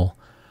that role.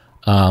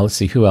 Let's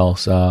see, who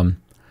else?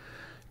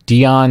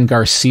 Dion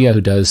Garcia,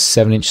 who does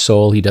 7-Inch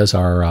Soul. He does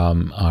our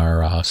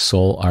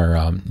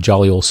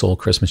Jolly Old Soul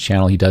Christmas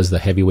channel. He does the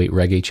Heavyweight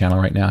Reggae channel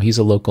right now. He's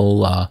a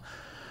local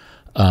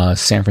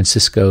San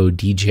Francisco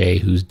DJ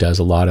who does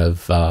a lot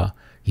of,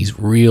 he's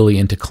really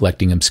into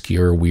collecting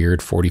obscure,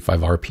 weird 45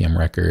 RPM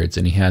records,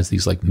 and he has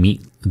these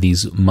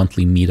these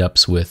monthly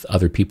meetups with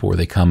other people where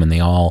they come and they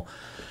all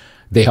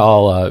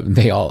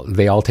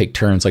take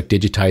turns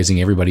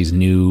digitizing everybody's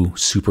new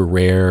super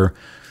rare.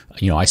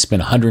 I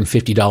spent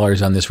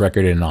 $150 on this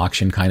record at an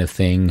auction kind of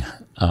thing,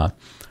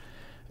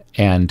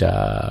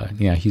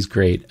 he's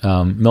great.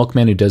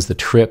 Milkman, who does the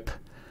Trip.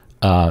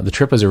 The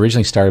Trip was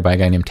originally started by a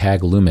guy named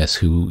Tag Loomis,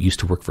 who used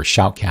to work for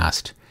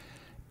Shoutcast,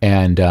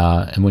 and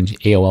when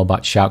AOL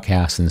bought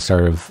Shoutcast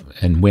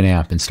and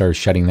Winamp and started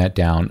shutting that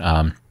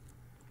down,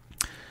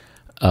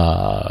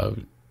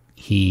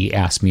 he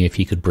asked me if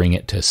he could bring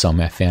it to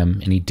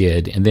SomaFM, and he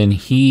did. And then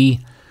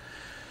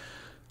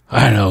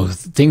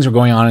things were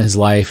going on in his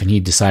life, and he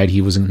decided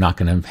he was not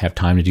going to have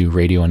time to do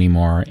radio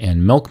anymore.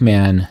 And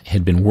Milkman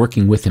had been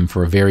working with him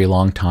for a very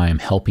long time,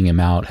 helping him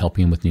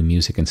with new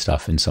music and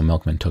stuff. And so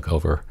Milkman took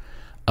over.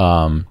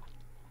 Who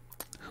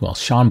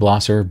else? Sean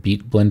Blosser,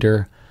 Beat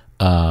Blender.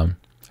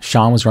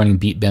 Sean was running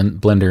Beat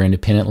Blender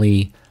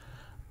independently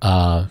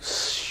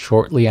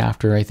shortly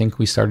after I think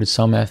we started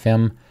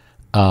SomaFM.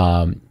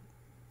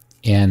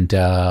 And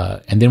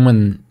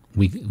then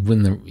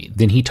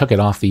then he took it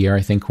off the air,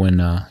 I think, when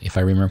if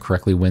I remember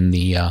correctly, when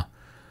the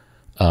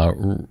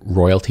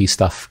royalty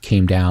stuff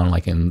came down,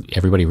 and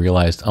everybody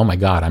realized, oh my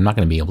God, I'm not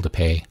going to be able to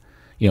pay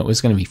it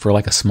was going to be, for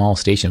like a small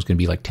station, it was going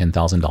to be like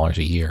 $10,000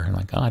 a year. I'm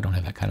like, oh, I don't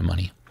have that kind of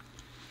money.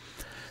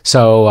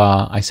 So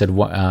I said,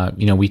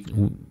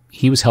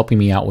 he was helping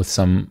me out with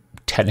some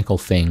technical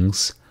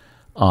things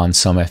on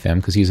SomaFM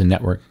because he was a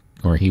network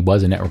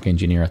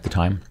engineer at the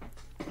time.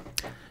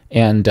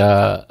 And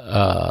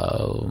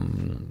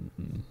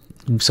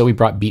so we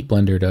brought Beat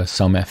Blender to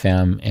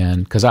SomaFM,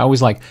 and because I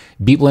always like,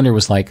 Beat Blender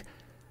was like,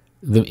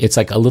 it's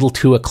like a little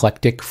too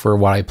eclectic for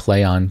what I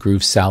play on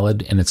Groove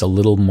Salad, and it's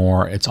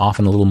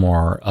often a little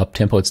more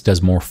up-tempo. It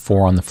does more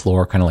 4 on the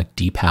floor, kind of like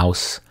deep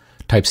house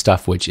type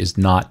stuff, which is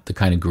not the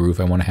kind of groove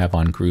I want to have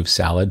on Groove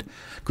Salad.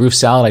 Groove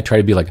Salad, I try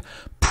to be like,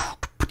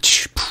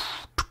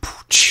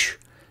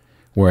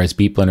 whereas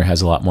Beat Blender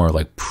has a lot more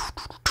like,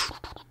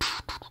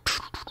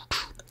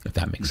 if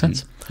that makes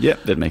sense. Yeah,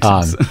 that makes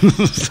sense.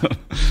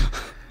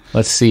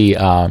 Let's see.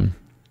 Who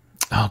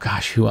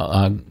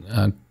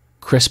else?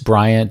 Chris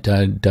Bryant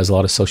does a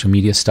lot of social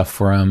media stuff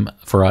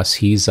for us.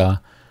 He's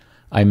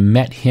I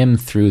met him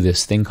through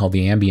this thing called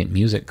the Ambient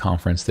Music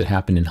Conference that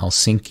happened in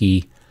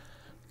Helsinki.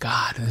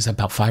 God, it was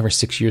about 5 or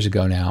 6 years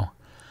ago now.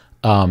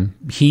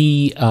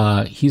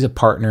 He's a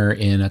partner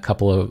in a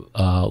couple of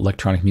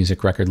electronic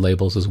music record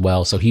labels as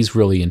well. So he's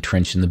really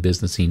entrenched in the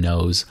business. He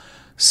knows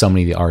so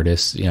many of the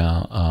artists.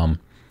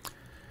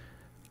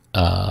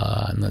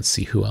 And let's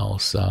see who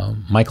else.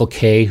 Michael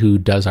Kay, who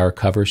does our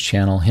covers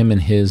channel. Him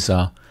and his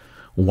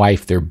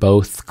wife, they're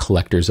both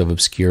collectors of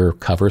obscure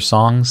cover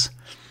songs,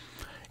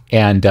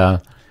 and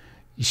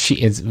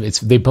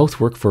they both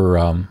work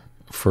for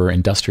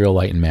Industrial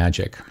Light and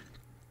Magic,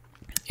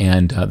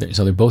 and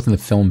so they're both in the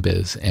film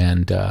biz.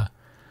 And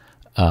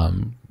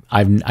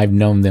I've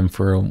known them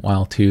for a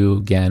while too.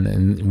 Again,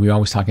 and we're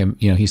always talking.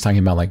 He's talking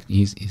about like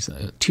he's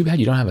too bad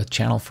you don't have a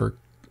channel for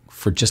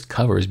just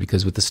covers,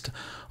 because with this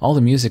all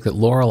the music that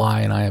Lorelei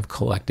and I have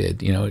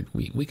collected,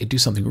 we could do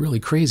something really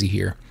crazy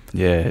here.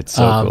 Yeah, it's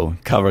so cool.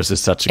 Covers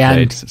is such a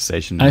great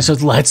station. And I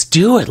said, let's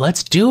do it.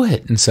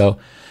 And so,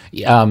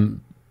 again,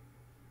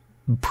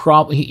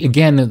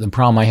 the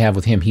problem I have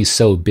with him, he's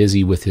so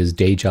busy with his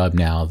day job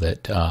now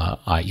that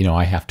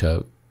I have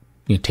to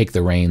take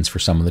the reins for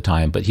some of the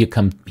time. But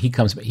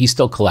he's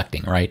still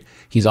collecting, right?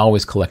 He's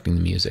always collecting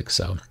the music.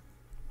 So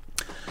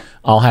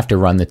I'll have to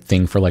run the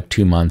thing for like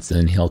 2 months, and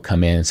then he'll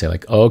come in and say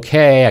like,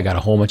 okay, I got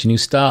a whole bunch of new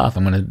stuff.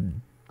 I'm going to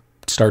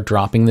start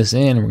dropping this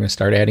in, and we're going to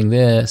start adding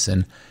this,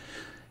 and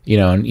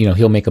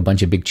he'll make a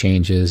bunch of big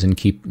changes and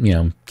keep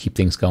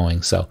things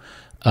going. So,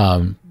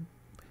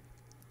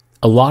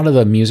 a lot of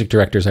the music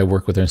directors I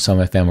work with in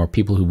SomaFM are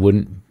people who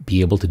wouldn't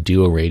be able to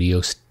do a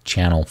radio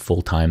channel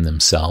full time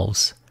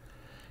themselves.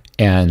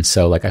 And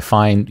so like I've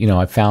found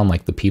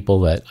like the people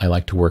that I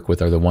like to work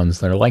with are the ones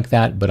that are like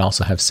that, but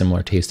also have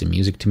similar taste in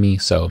music to me.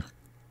 So,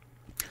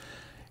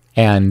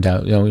 and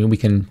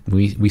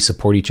we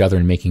support each other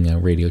in making a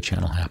radio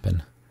channel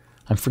happen.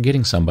 I'm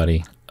forgetting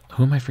somebody.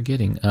 Who am I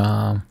forgetting?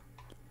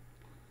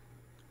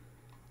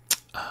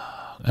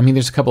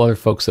 There's a couple other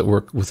folks that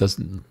work with us.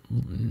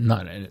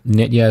 Not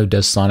Nitya, who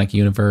does Sonic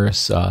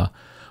Universe.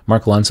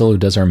 Mark Lunsell, who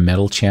does our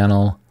metal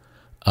channel.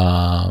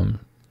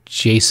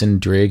 Jason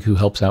Drigg, who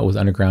helps out with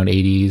Underground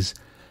 80s.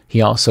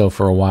 He also,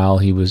 for a while,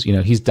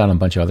 he's done a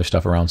bunch of other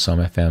stuff around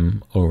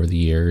SomaFM over the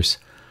years.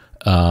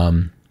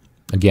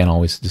 Again,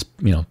 always just,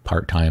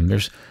 part-time.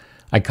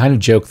 I kind of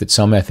joke that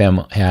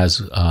SomaFM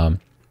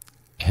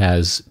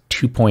has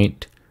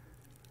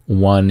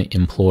 2.1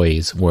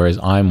 employees, whereas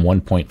I'm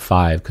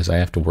 1.5 because I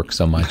have to work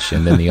so much.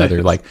 And then the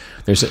other,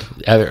 there's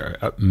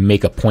other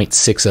make a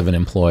 0.6 of an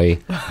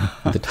employee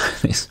at the time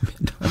they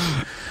spend.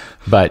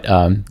 But,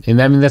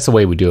 that's the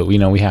way we do it.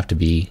 We have to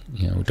be,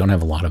 we don't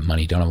have a lot of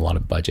money, don't have a lot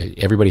of budget.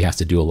 Everybody has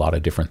to do a lot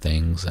of different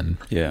things. And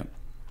yeah.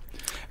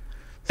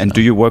 And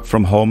do you work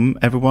from home,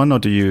 everyone, or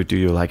do you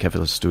have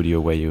a studio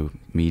where you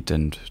meet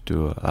and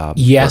do?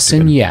 Yes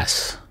and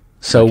yes.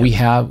 So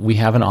okay. we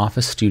have an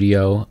office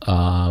studio.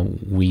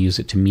 We use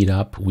it to meet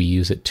up. We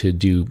use it to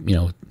do,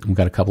 we've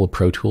got a couple of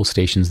Pro Tools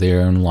stations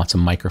there and lots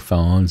of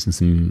microphones and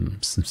some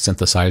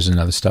synthesizers and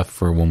other stuff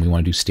for when we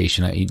want to do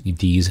station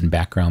IDs and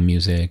background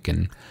music.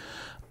 And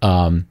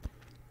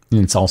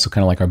it's also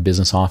kind of like our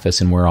business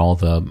office and where all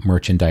the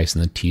merchandise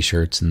and the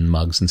T-shirts and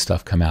mugs and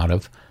stuff come out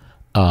of.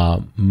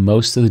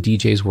 Most of the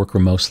DJs work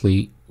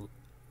remotely.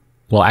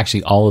 Well,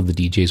 actually, all of the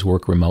DJs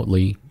work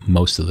remotely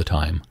most of the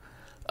time.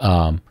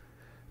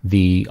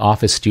 The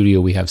office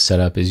studio we have set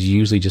up is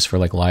usually just for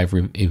like live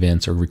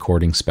events or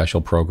recording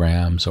special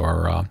programs,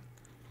 or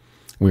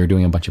we were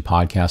doing a bunch of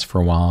podcasts for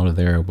a while out of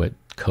there, but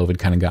COVID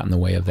kind of got in the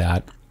way of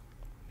that.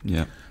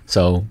 Yeah.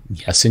 So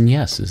yes and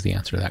yes is the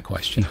answer to that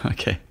question.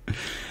 Okay.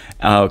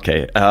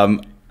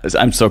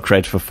 I'm so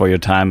grateful for your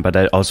time, but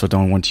I also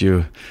don't want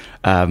you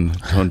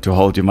to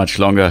hold you much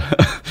longer.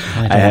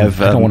 I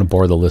don't want to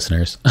bore the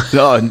listeners.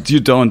 No, you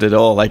don't at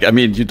all.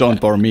 You don't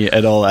bore me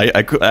at all.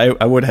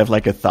 I would have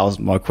like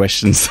 1,000 more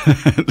questions,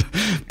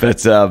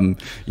 but I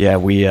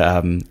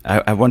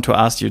want to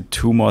ask you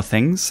 2 more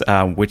things,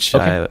 which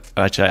I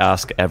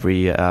ask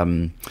every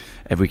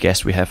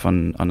guest we have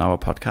on our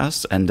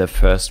podcast. And the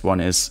first one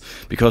is,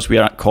 because we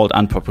are called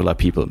unpopular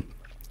people,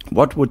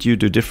 What would you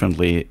do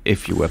differently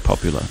if you were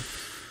popular?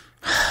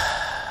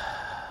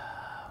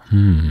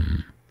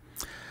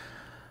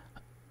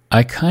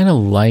 I kind of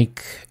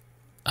like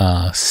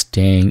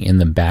staying in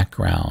the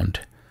background.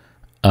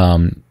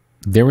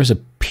 There was a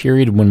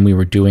period when we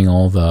were doing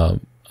all the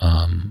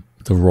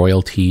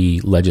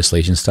royalty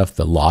legislation stuff,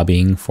 the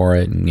lobbying for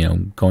it,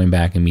 and going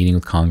back and meeting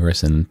with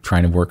Congress and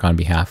trying to work on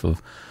behalf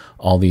of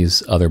all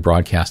these other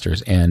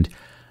broadcasters. And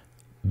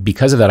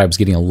because of that, I was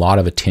getting a lot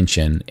of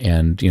attention,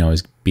 and I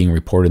was being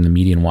reported in the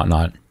media and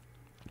whatnot.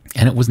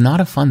 And it was not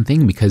a fun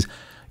thing because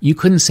you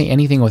couldn't say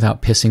anything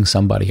without pissing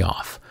somebody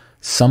off.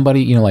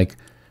 Somebody, a lot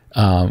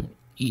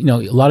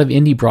of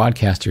indie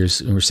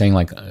broadcasters were saying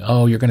like,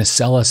 "Oh, you're going to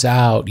sell us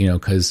out,"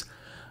 because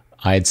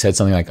I had said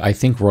something like, "I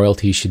think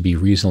royalties should be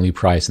reasonably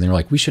priced," and they were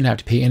like, "We shouldn't have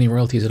to pay any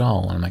royalties at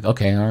all." And I'm like,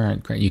 "Okay, all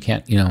right, great. You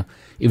can't,"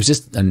 it was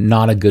just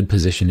not a good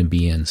position to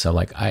be in. So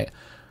like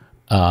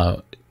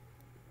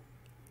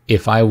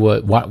if I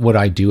would, what would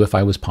I do if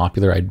I was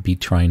popular? I'd be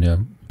trying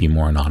to be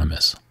more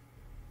anonymous.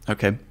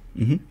 Okay.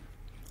 Mm-hmm.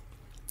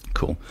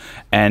 Cool.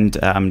 And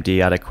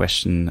the other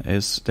question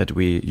is that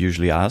we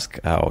usually ask,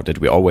 or that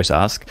we always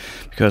ask,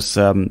 because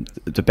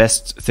the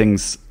best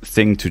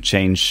thing to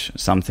change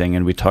something,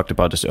 and we talked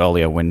about this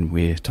earlier when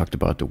we talked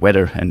about the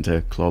weather and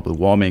the global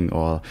warming,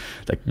 or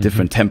like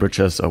different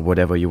temperatures, or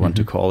whatever you want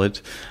to call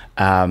it.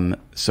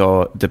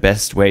 So the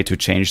best way to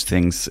change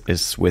things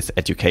is with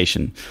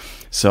education.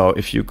 So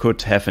if you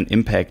could have an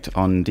impact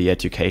on the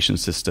education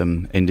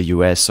system in the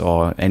US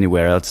or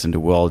anywhere else in the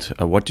world,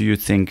 what do you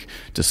think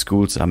the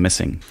schools are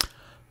missing?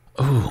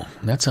 Oh,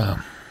 that's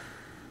a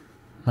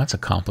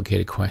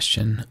complicated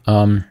question.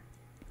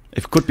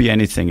 It could be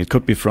anything. It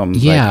could be from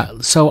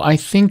So I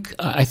think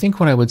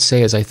what I would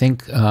say is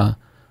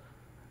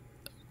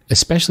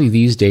especially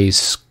these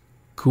days,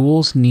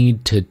 schools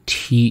need to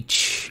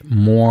teach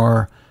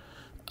more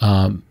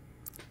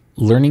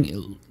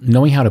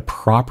knowing how to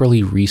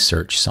properly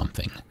research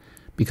something,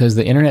 because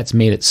the internet's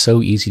made it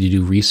so easy to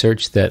do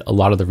research that a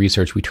lot of the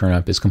research we turn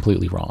up is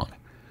completely wrong.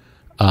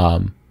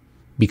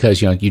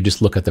 Because you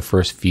just look at the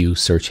first few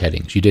search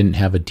headings. You didn't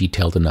have a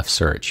detailed enough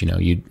search.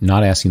 You're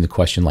not asking the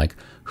question like,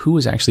 who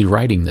is actually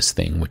writing this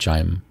thing, which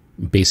I'm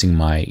basing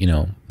my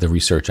the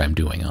research I'm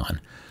doing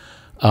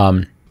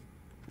on.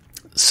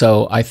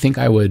 So I think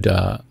I would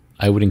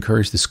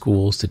encourage the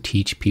schools to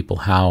teach people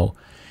how.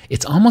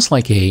 It's almost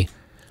like a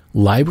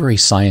library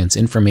science,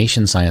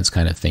 information science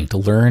kind of thing, to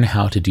learn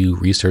how to do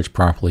research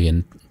properly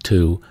and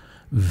to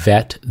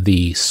vet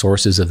the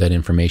sources of that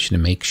information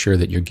and make sure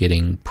that you're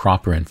getting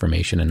proper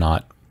information and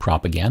not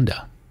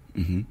propaganda.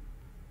 Mm-hmm.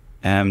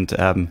 And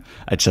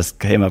I just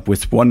came up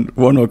with one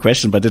more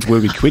question, but it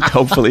will be quick,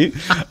 hopefully,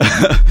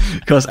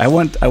 because I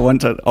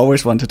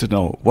always wanted to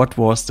know, what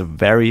was the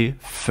very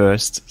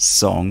first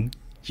song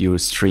you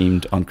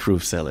streamed on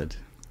Groove Salad?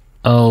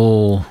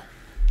 Oh,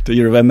 do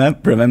you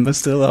remember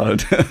still? Or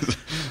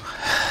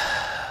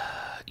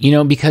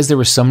because there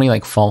were so many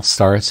like false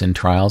starts and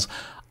trials,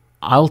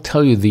 I'll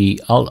tell you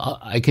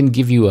I can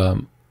give you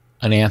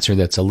an answer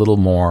that's a little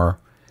more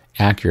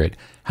accurate.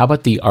 How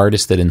about the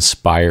artist that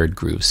inspired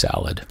Groove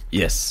Salad?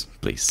 Yes,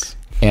 please.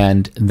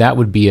 And that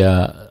would be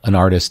an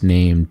artist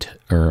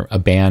or a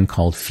band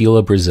called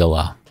Fila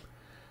Brazilla,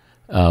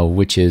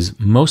 which is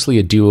mostly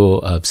a duo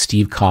of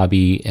Steve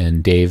Cobby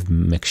and Dave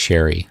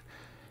McSherry.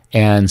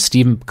 And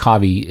Steve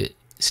Cobby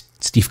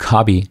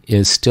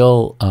is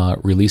still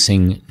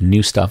releasing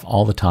new stuff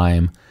all the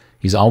time.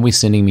 He's always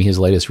sending me his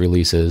latest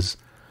releases.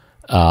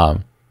 I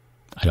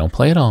don't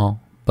play it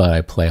all, but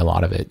I play a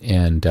lot of it,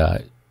 and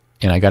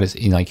I got his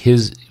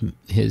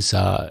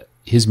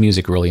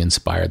music really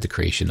inspired the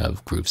creation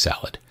of Groove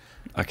Salad.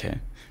 Okay,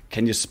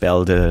 can you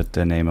spell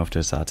the name of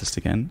this artist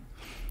again?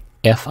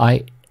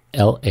 Fila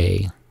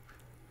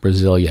Brasilia,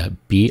 Brazilla.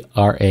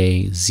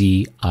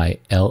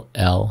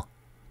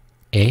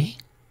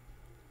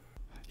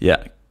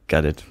 Yeah,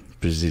 got it.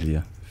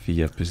 Brasilia,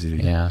 via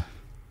Brasilia. Yeah,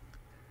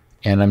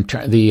 and I'm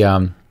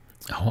trying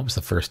what was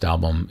the first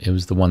album? It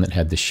was the one that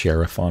had the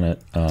sheriff on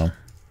it.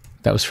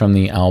 That was from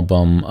the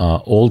album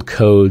Old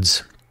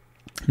Codes,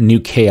 New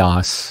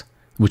Chaos,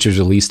 which was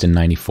released in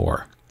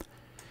 '94.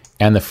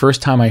 And the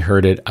first time I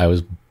heard it, I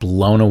was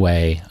blown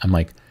away. I'm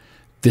like,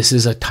 this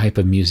is a type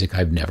of music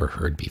I've never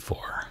heard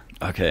before.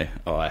 Okay.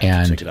 Oh, I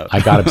have to check it out.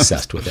 I got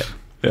obsessed with it.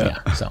 Yeah.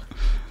 So.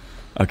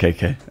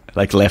 Okay.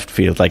 Like Left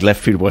Field. Like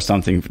Left Field was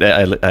something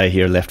I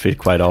hear Left Field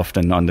quite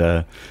often on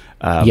the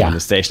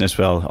station as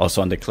well.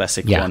 Also on the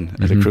classic one,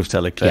 the Groove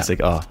Salad classic.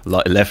 Yeah.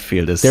 Oh, Left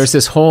Field is. There was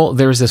this whole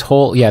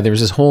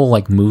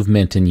like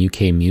movement in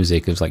UK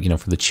music. It was like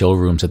for the chill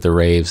rooms at the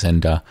raves,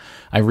 and I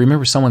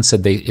remember someone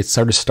said it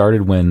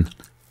started when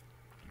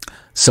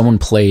someone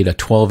played a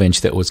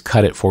 12-inch that was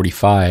cut at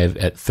 45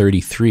 at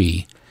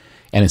 33,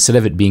 and instead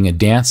of it being a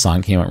dance song,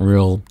 it came out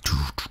real.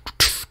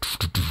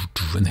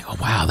 And they go,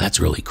 wow, that's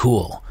really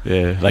cool.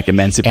 Yeah, like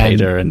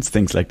Emancipator and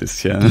things like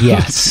this. Yeah.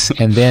 Yes,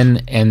 and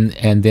then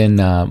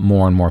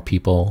more and more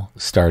people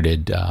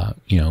started,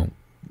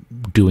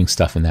 doing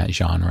stuff in that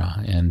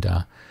genre. And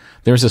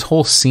there was this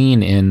whole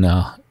scene in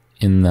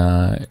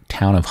the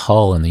town of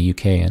Hull in the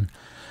UK, and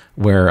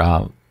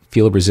where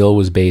Feel Brazil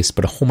was based,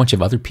 but a whole bunch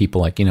of other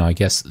people, like, I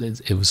guess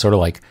it was sort of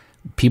like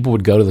people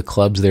would go to the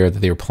clubs there that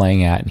they were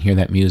playing at and hear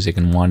that music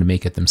and wanted to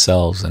make it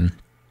themselves, and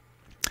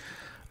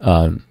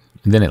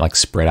then it like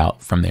spread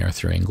out from there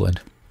through England.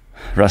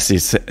 Rusty,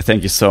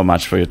 thank you so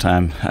much for your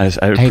time. I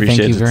appreciate it.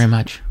 Thank you very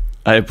much.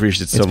 I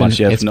appreciate it so much.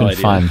 You have no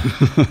idea.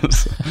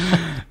 It's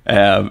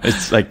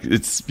been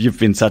fun. You've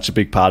been such a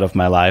big part of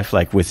my life,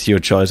 like with your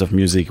choice of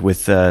music,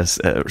 with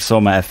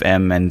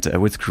SomaFM, and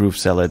with Groove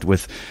Salad,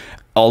 with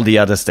all the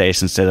other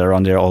stations that are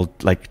on there, all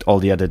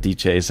the other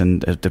DJs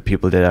and the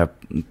people that are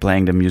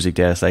playing the music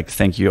there. It's like,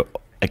 thank you,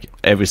 like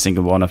every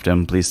single one of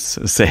them. Please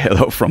say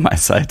hello from my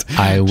side.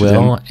 I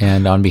will,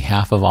 and on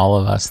behalf of all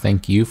of us,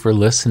 thank you for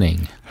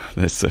listening.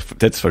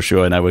 That's for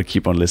sure, and I will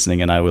keep on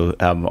listening, and I will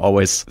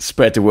always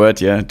spread the word,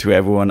 to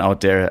everyone out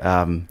there.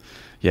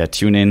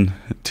 Tune in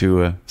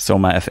to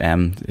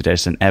SomaFM.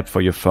 There's an app for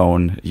your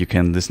phone. You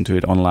can listen to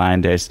it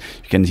online. You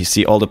can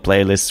see all the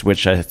playlists,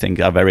 which I think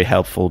are very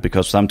helpful,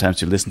 because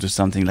sometimes you listen to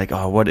something like,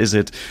 oh, what is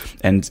it?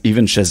 And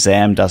even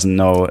Shazam doesn't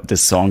know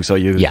this song,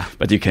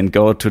 but you can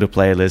go to the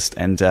playlist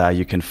and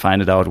you can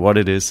find it out what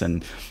it is,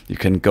 and you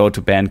can go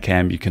to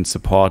Bandcamp. You can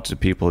support the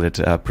people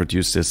that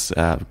produce this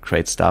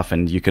great stuff,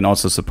 and you can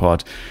also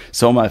support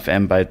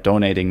SomaFM by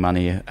donating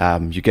money.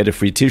 You get a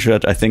free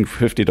T-shirt, I think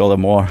 $50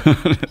 more.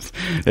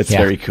 That's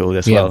very cool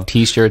as well. We have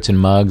T-shirts and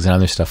mugs and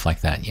other stuff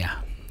like that. Yeah.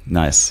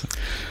 Nice.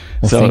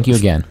 Well, thank you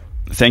again.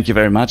 Thank you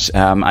very much.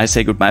 I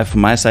say goodbye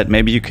from my side.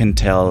 Maybe you can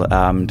tell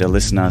the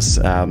listeners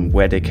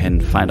where they can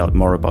find out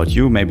more about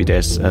you. Maybe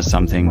there's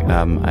something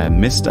I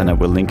missed, and I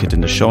will link it in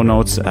the show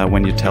notes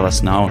when you tell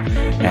us now.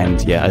 And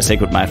I say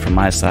goodbye from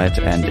my side.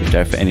 And if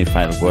there are any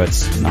final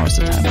words, now is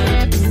the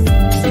time.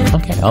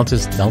 Okay, I'll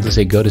just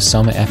say go to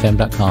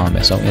SomaFM.com,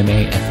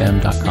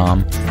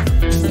 SomaFM.com,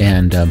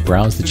 and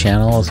browse the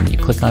channels. And you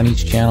click on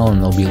each channel,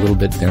 and there'll be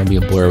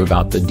a blurb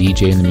about the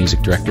DJ and the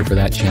music director for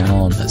that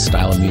channel and the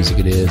style of music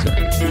it is. Or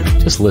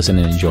just listen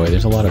and enjoy.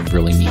 There's a lot of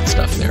really neat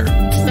stuff there.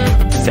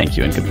 Thank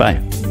you and goodbye.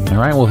 All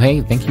right. Well,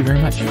 hey, thank you very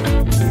much.